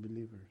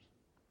unbelievers.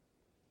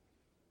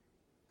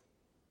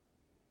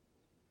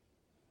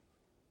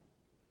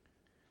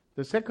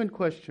 The second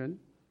question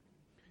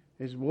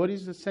is, what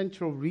is the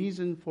central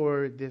reason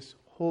for this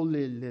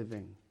holy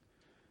living?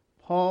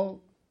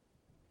 Paul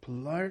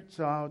blurts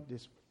out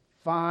these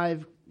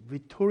 5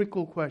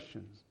 rhetorical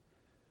questions.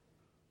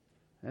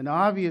 And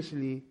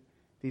obviously,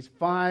 these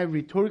 5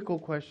 rhetorical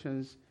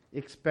questions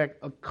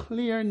expect a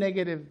clear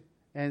negative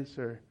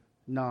answer,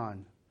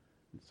 none.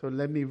 So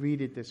let me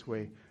read it this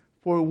way.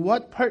 For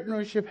what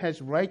partnership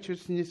has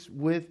righteousness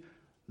with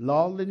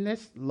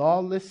lawlessness?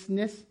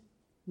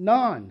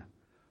 None.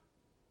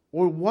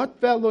 Or what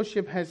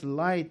fellowship has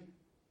light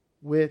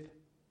with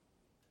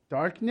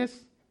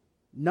darkness?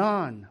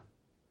 None.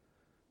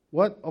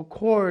 What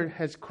accord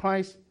has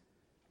Christ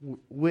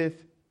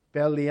with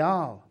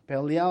Belial?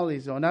 Belial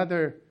is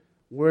another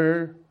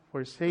word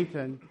for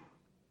Satan.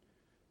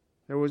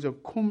 There was a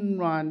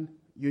Qumran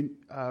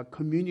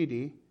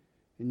community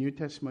in New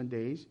Testament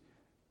days,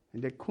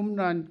 and the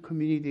Qumran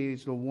community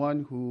is the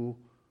one who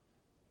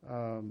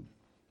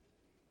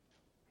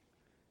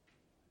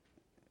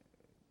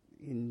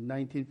in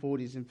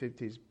 1940s and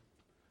 50s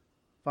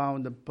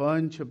found a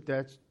bunch of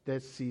Dead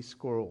Sea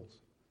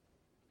Scrolls.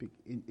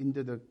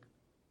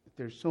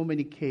 There's so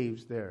many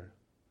caves there.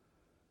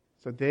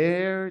 So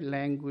their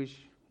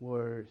language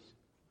was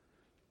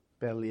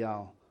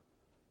Belial.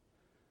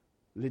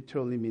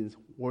 Literally means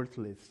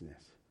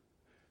worthlessness.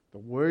 The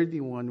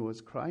worthy one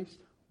was Christ.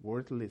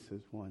 Worthless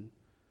one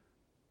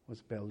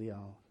was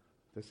Belial,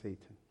 the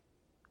Satan.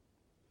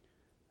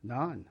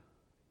 None.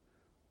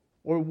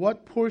 Or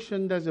what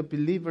portion does a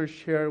believer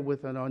share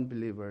with an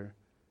unbeliever?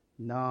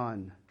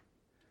 None.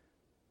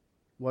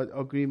 What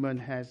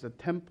agreement has the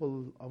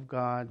temple of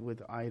God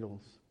with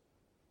idols?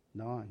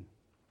 None.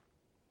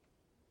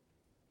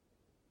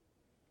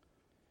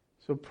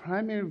 So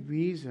primary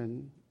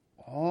reason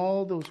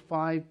all those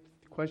 5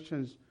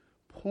 questions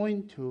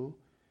point to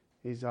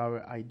is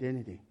our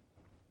identity.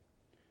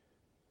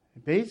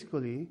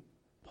 Basically,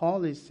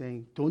 Paul is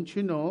saying, don't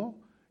you know,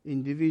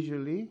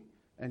 individually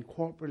and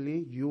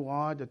corporately, you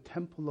are the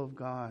temple of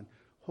God.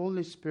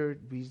 Holy Spirit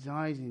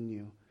resides in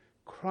you.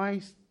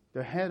 Christ,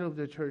 the head of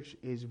the church,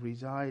 is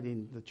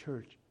residing in the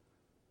church.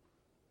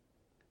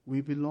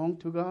 We belong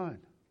to God.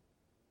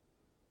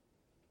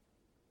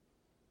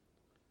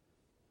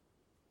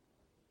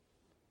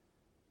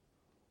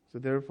 So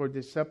therefore,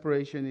 this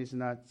separation is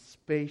not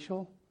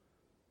spatial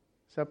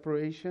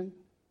separation.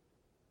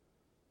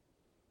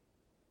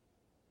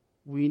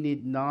 We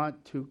need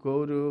not to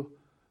go to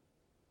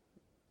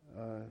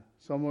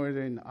somewhere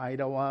in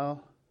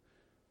Idaho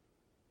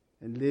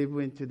and live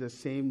into the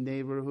same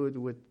neighborhood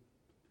would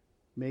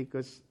make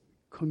us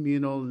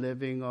communal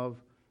living of.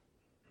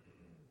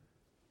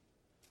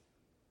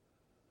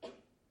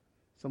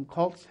 Some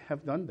cults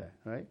have done that,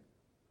 right?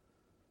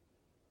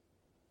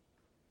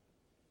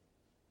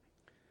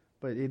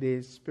 But it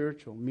is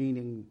spiritual,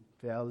 meaning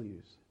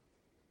values.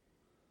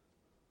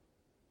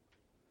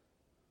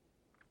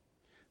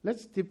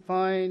 Let's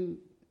define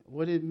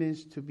what it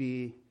means to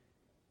be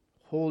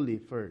holy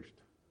first.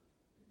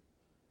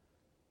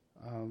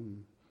 I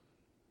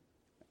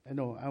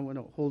want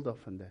to hold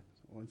off on that.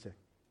 One sec.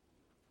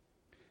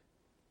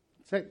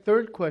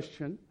 Third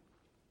question,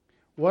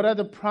 what are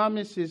the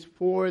promises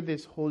for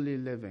this holy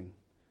living?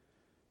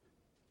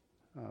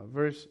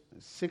 Verse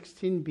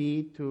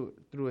 16b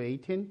through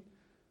 18.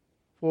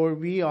 For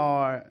we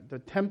are the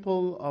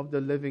temple of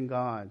the living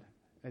God.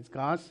 As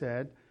God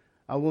said,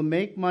 I will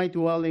make my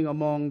dwelling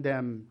among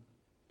them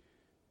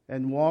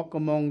and walk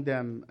among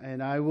them,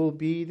 and I will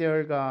be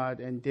their God,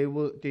 and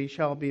they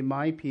shall be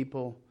my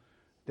people.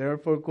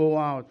 Therefore go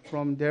out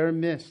from their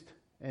midst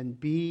and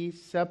be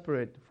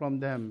separate from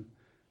them,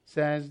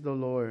 says the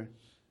Lord,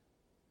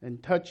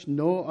 and touch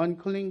no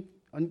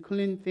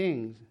unclean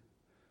things.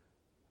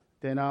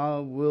 Then I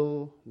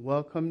will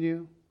welcome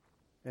you,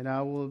 and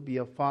I will be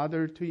a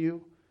father to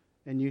you,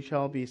 and you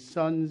shall be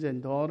sons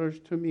and daughters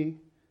to me,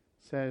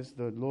 says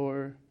the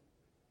Lord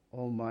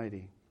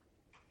Almighty.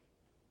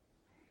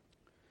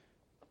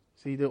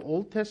 See, the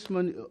Old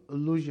Testament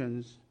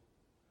allusions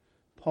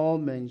Paul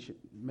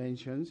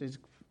mentions is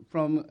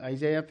from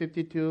Isaiah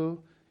 52,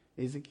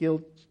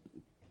 Ezekiel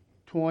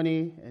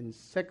 20, and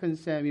 2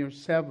 Samuel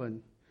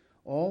 7,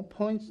 all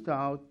points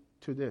out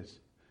to this.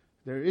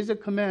 There is a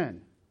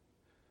command,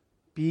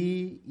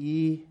 be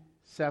ye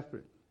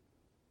separate.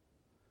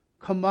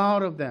 Come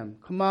out of them.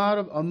 Come out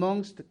of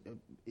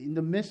in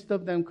the midst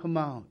of them, come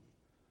out.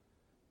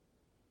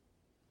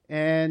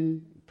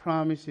 And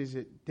promise is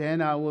that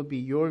then I will be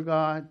your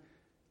God,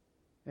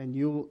 and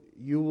you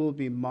will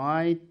be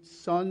my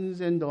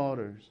sons and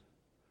daughters.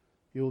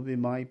 You will be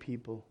my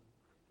people.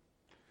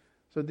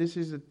 So this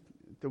is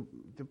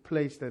the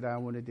place that I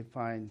want to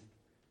define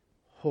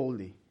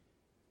holy.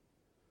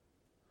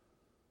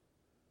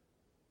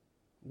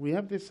 We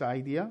have this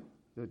idea,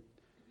 the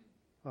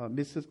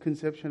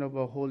misconception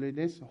about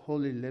holiness,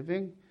 holy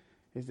living,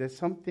 is that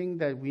something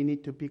that we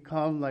need to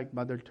become like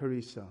Mother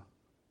Teresa.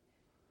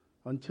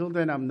 Until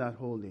then, I'm not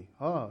holy.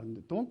 Oh,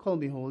 don't call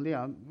me holy.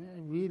 I'm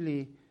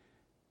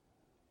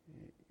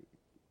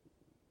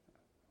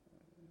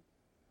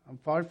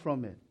far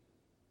from it.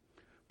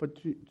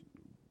 But do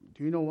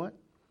you know what?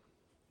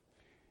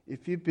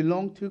 If you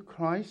belong to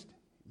Christ,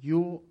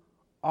 you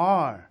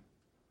are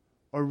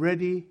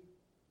already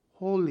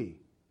holy.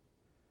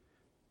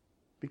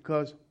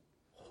 Because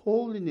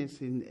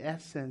holiness in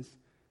essence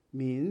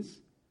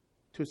means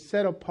to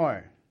set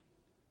apart.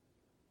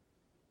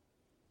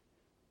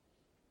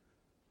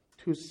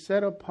 To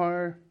set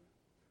apart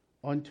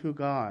unto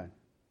God.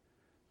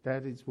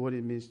 That is what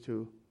it means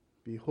to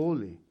be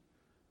holy.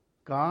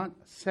 God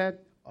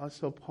set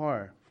us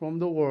apart from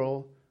the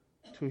world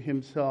to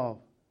Himself.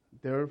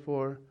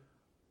 Therefore,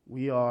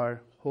 we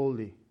are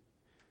holy.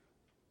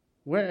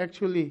 We're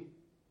actually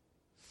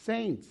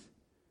saints.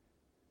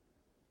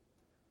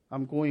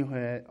 I'm going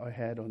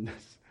ahead on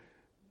this.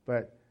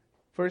 But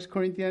 1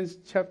 Corinthians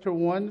chapter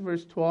 1,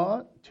 verse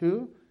 2,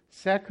 2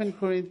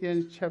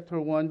 Corinthians chapter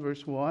 1,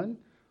 verse 1,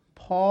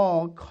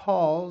 Paul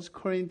calls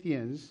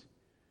Corinthians,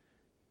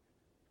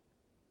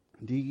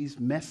 these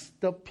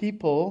messed up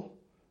people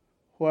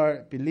who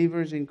are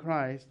believers in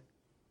Christ,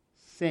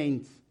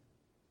 saints.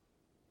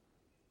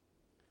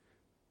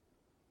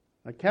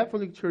 The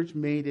Catholic Church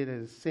made it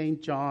as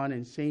St. John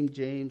and St.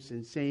 James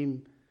and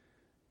St.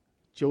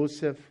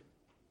 Joseph,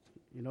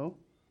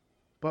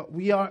 But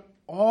we are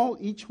all,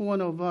 each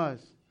one of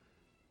us,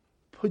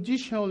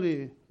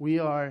 positionally, we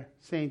are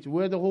saints.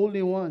 We're the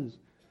holy ones.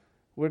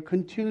 We're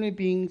continually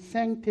being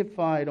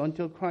sanctified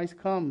until Christ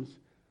comes.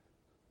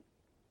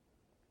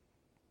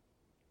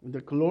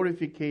 The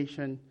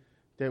glorification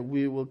that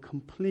we will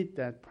complete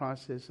that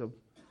process of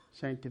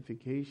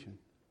sanctification.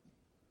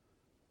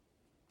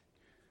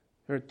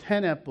 There are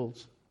 10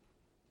 apples.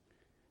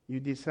 You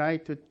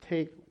decide to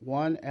take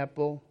one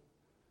apple,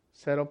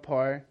 set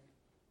apart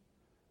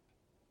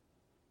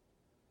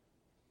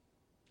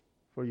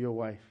for your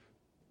wife,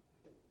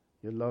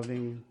 your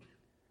loving,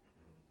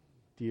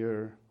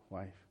 dear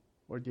wife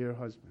or dear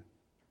husband.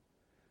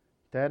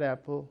 That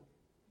apple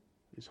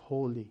is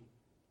holy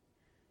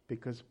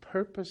because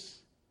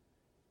purpose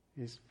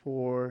is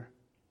for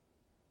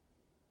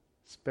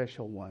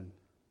special one.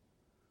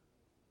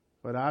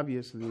 But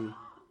obviously,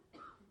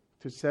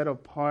 to set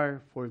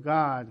apart for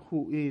God,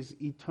 who is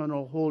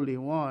eternal Holy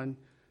One,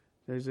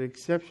 there's an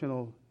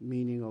exceptional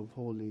meaning of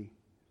holy.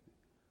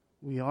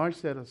 We are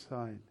set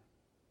aside.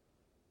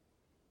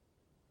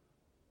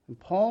 And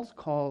Paul's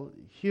call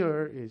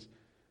here is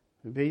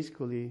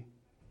basically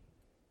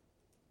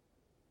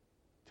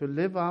to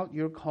live out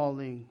your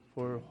calling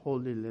for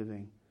holy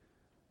living.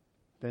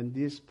 Then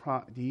these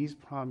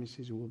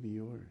promises will be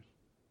yours.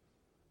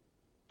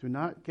 Do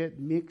not get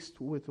mixed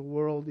with the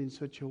world in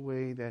such a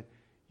way that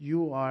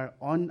you are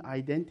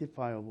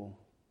unidentifiable.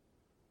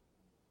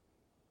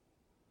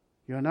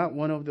 You are not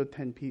one of the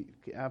 10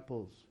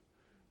 apples.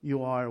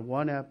 You are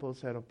one apple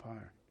set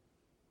apart.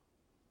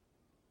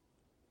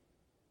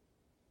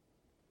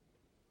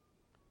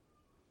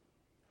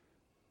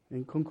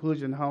 In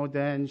conclusion, how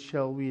then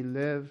shall we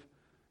live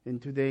in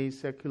today's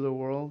secular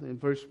world? In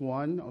verse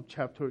 1 of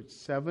chapter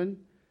 7,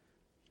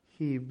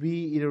 he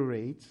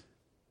reiterates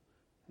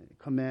a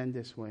command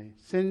this way.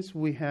 Since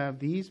we have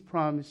these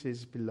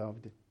promises,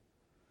 beloved,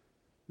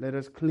 let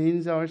us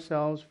cleanse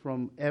ourselves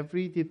from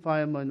every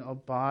defilement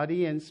of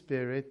body and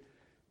spirit,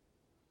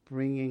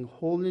 bringing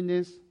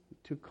holiness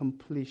to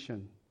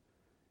completion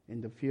in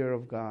the fear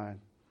of God.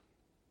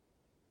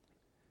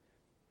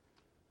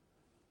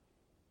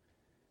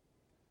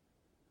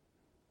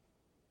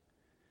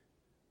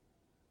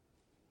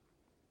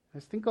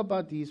 Let's think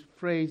about these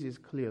phrases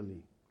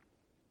clearly.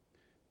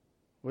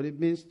 What it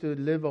means to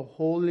live a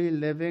holy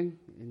living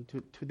in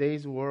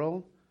today's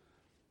world.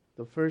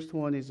 The first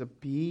one is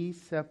be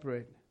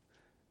separate.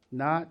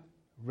 Not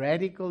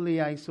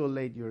radically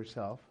isolate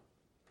yourself.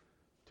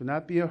 Do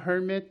not be a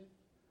hermit.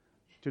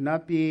 Do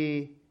not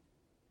be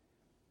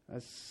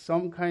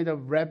some kind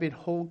of rabbit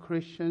hole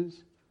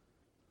Christians.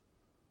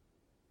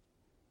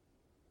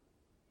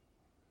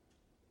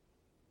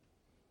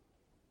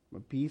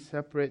 But be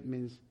separate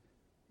means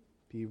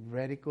be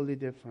radically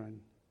different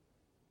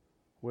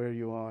where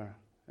you are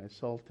as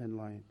salt and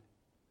light.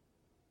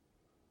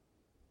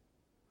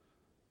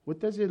 What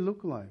does it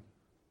look like?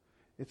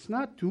 It's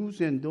not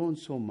do's and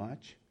don'ts so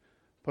much,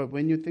 but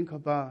when you think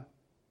about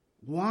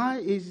why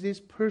is this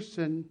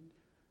person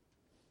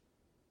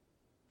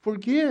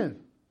forgive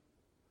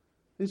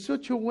in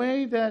such a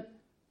way that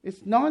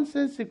it's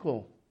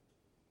nonsensical?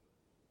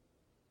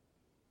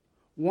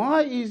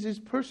 Why is this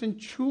person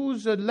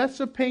choose a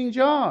lesser paying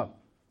job?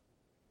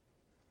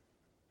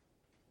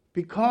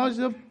 Because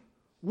of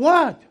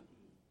what?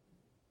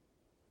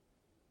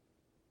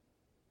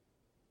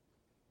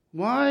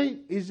 Why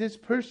is this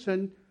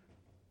person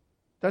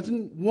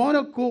doesn't want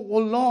to go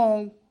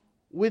along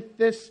with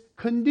this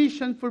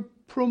condition for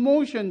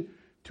promotion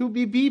to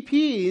be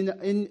VP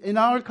in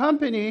our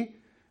company?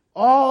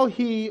 All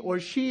he or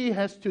she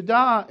has to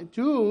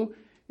do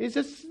is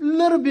a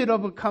little bit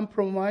of a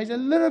compromise, a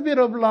little bit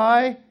of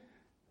lie.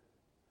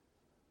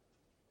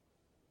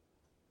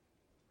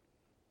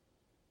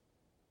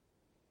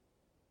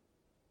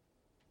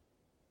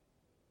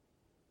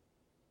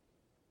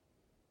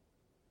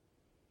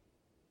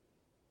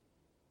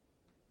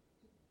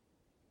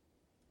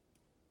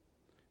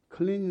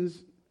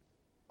 Cleanse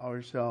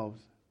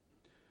ourselves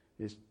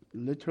is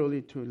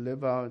literally to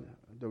live out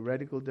the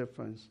radical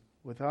difference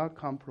without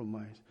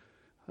compromise.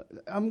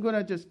 I'm going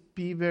to just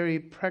be very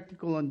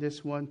practical on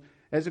this one.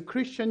 As a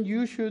Christian,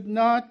 you should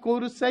not go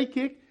to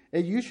psychic,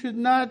 and you should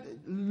not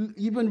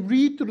even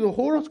read through the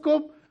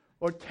horoscope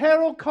or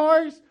tarot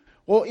cards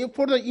or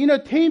for the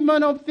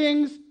entertainment of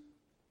things.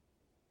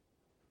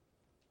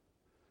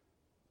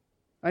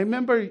 I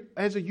remember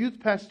as a youth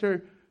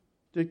pastor,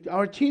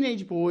 our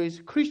teenage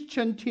boys,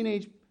 Christian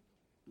teenage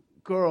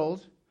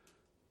girls,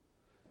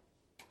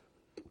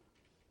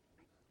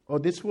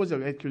 this was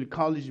actually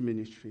college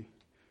ministry.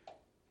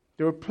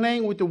 They were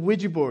playing with the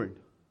Ouija board.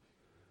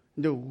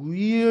 The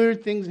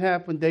weird things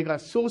happened. They got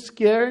so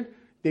scared,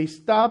 they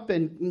stopped,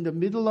 and in the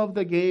middle of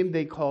the game,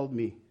 they called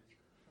me.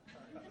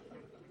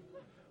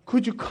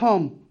 Could you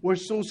come? We're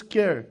so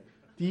scared.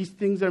 These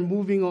things are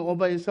moving all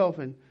by itself.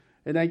 And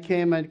I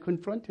came and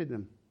confronted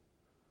them.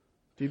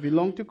 Do you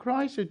belong to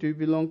Christ or do you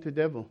belong to the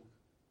devil?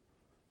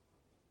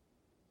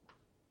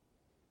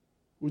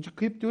 Would you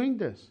keep doing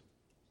this?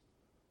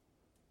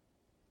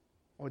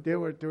 They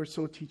were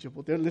so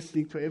teachable. They're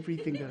listening to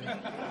everything that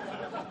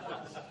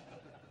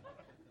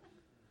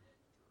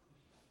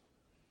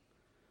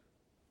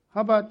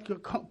How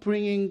about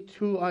bringing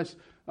to us?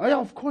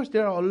 Of course,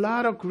 there are a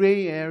lot of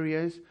gray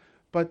areas,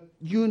 but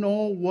you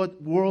know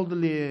what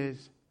worldly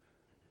is.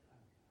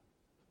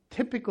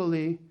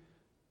 Typically,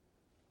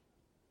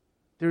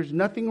 there's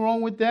nothing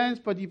wrong with dance,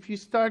 but if you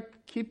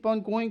keep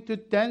on going to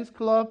dance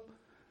club,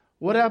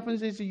 what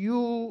happens is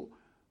you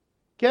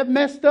get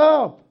messed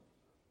up.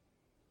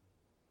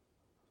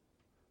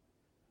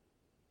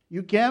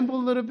 You gamble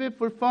a little bit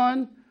for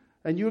fun,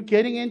 and you're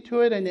getting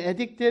into it and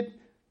addicted.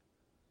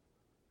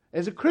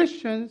 As a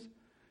Christians,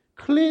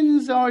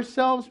 cleanse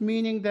ourselves,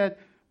 meaning that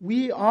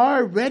we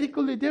are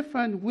radically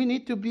different. We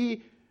need to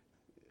be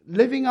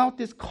living out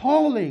this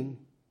calling.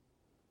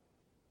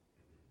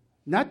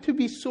 Not to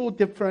be so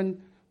different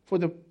for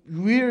the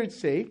weird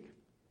sake,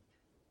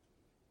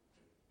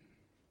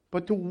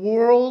 but the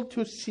world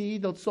to see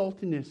the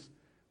saltiness,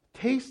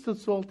 taste the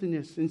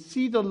saltiness, and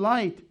see the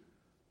light.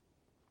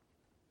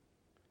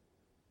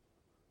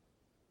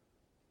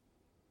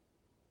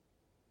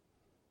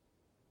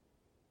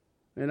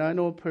 And I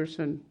know a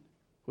person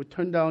who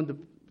turned down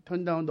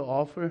the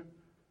offer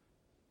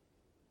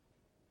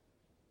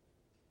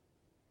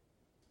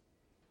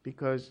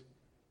because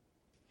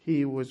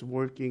he was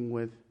working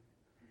with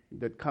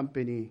the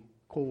company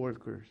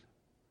co-workers,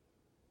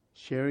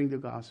 sharing the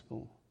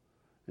gospel.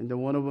 And then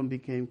one of them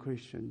became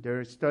Christian.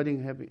 They're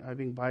studying,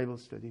 having Bible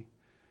study.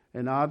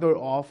 Another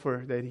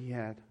offer that he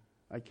had,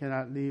 I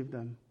cannot leave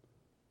them.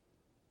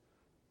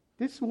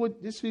 This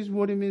is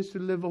what it means to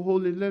live a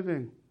holy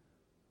living.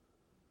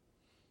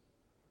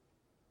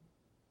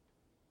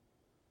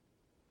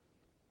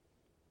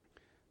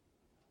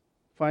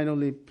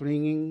 Finally,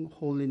 bringing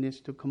holiness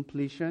to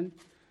completion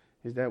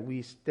is that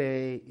we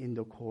stay in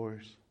the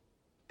course,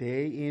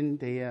 day in,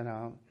 day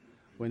out,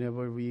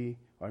 whenever we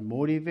are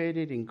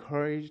motivated,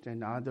 encouraged,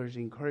 and others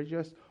encourage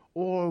us,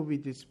 or we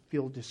just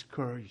feel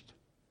discouraged.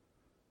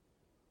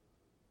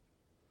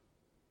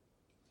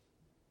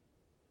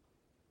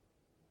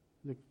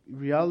 The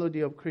reality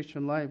of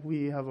Christian life,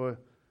 we have a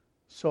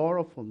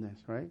sorrowfulness,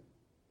 right?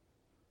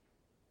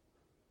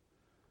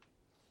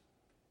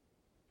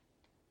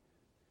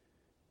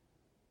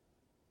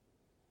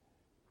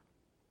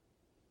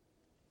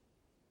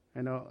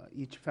 I know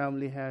each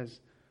family has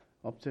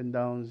ups and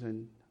downs,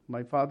 and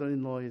my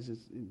father-in-law is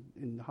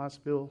in the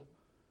hospital.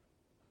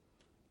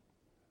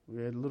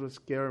 We had a little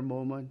scare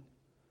moment.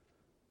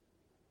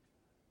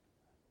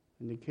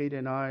 And Kate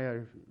and I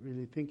are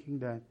really thinking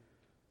that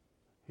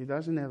he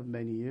doesn't have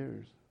many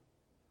years.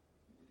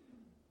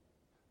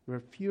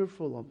 We're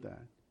fearful of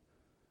that.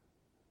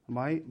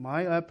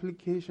 My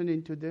application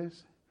into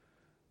this,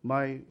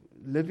 my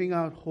living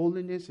out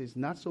holiness is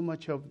not so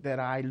much of that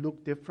I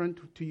look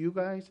different to you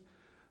guys,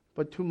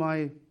 but to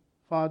my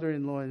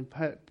father-in-law and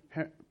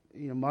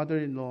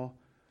mother-in-law,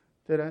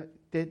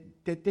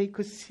 that they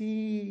could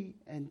see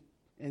and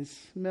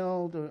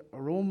smell the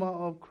aroma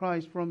of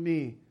Christ from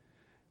me,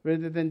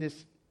 rather than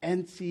this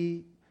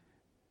antsy,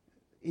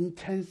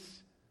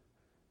 intense,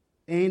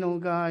 anal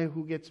guy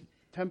who gets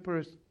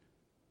tempers.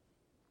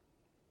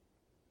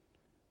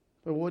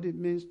 But what it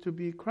means to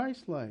be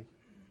Christ-like.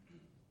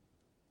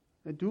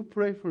 And do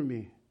pray for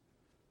me.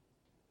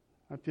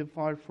 I feel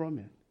far from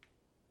it.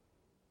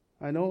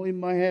 I know in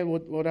my head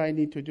what I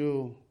need to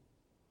do.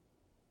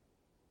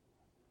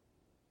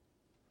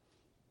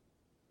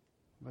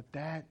 But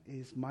that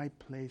is my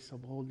place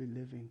of holy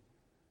living.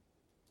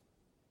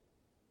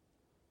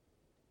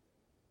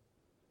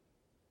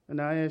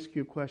 And I ask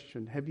you a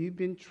question. Have you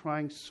been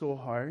trying so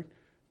hard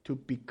to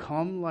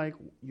become like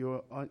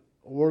your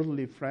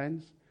worldly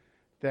friends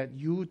that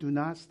you do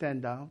not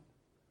stand out?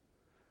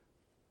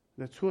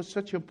 That to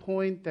such a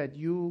point that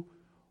you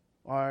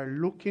are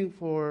looking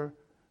for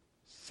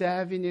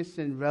savviness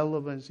and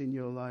relevance in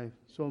your life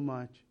so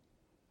much.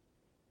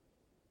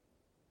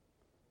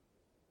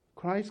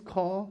 Christ's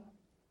call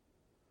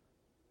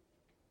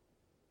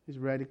is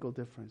radical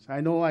difference. I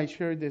know I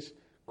shared this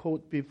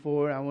quote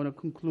before. I want to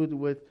conclude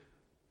with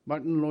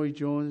Martin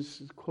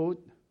Lloyd-Jones'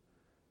 quote.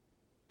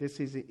 This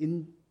is the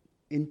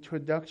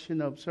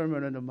introduction of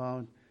Sermon on the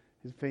Mount,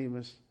 his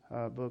famous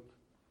book.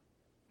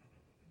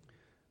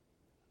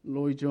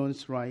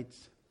 Lloyd-Jones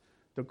writes,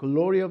 "The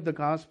glory of the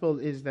gospel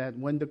is that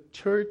when the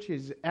church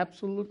is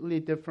absolutely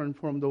different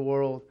from the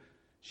world,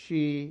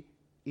 she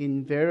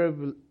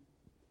invariably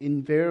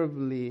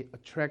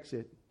attracts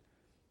it.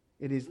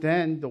 It is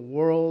then the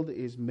world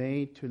is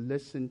made to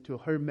listen to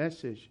her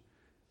message,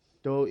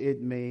 though it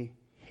may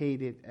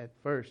hate it at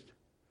first.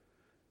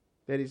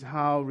 That is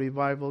how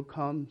revival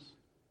comes.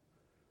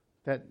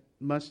 That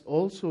must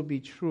also be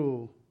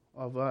true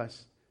of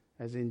us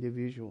as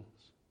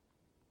individuals.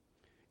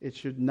 It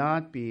should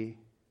not be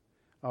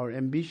our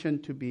ambition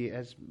to be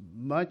as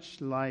much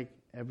like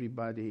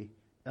everybody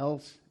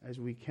else as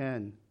we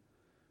can,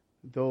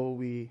 though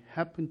we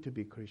happen to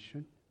be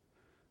Christian,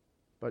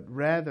 but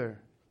rather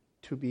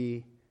to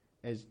be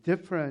as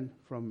different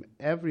from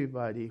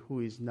everybody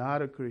who is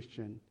not a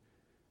Christian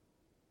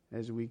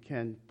as we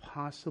can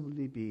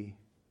possibly be.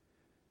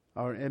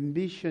 Our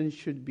ambition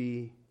should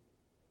be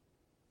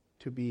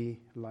to be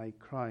like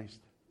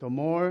Christ. The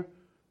more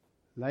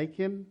like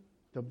Him,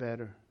 the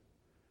better.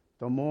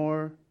 The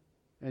more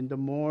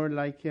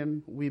like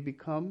Him we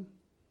become,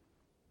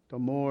 the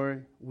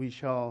more we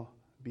shall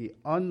be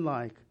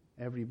unlike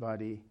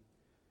everybody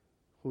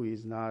who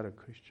is not a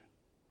Christian."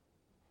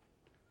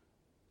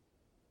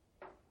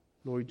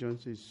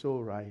 Lloyd-Jones is so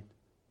right.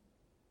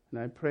 And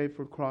I pray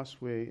for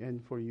Crossway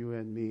and for you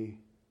and me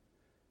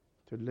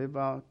to live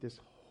out this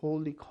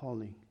holy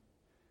calling,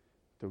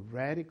 the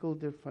radical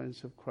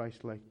difference of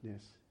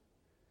Christ-likeness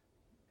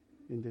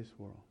in this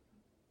world.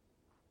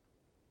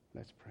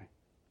 Let's pray.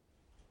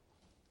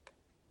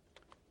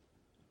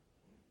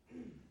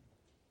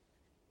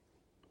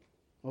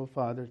 Oh,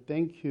 Father,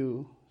 thank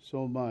you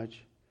so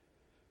much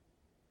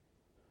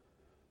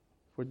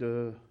for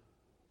the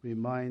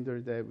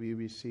reminder that we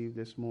received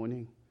this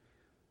morning.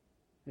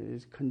 It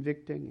is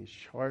convicting, it's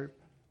sharp,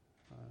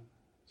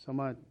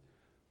 somewhat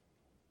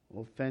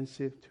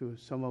offensive to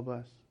some of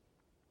us,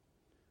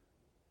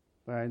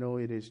 but I know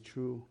it is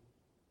true.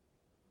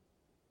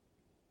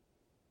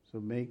 So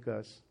make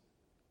us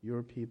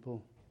your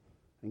people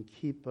and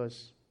keep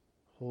us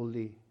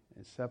holy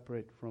and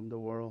separate from the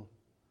world,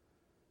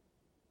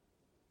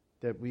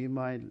 that we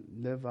might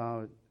live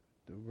out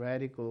the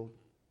radical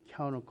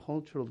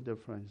countercultural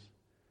difference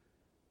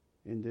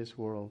in this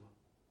world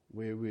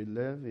where we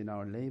live, in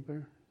our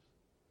labor,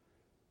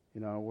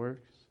 in our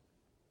works,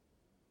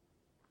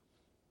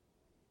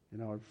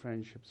 in our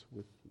friendships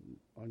with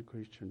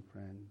unchristian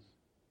friends.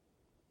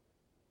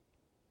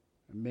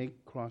 And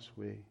make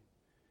Crossway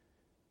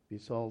be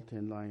salt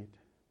and light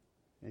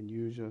and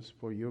use us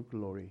for your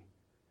glory.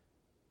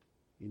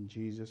 In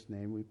Jesus'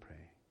 name we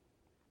pray.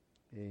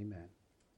 Amen.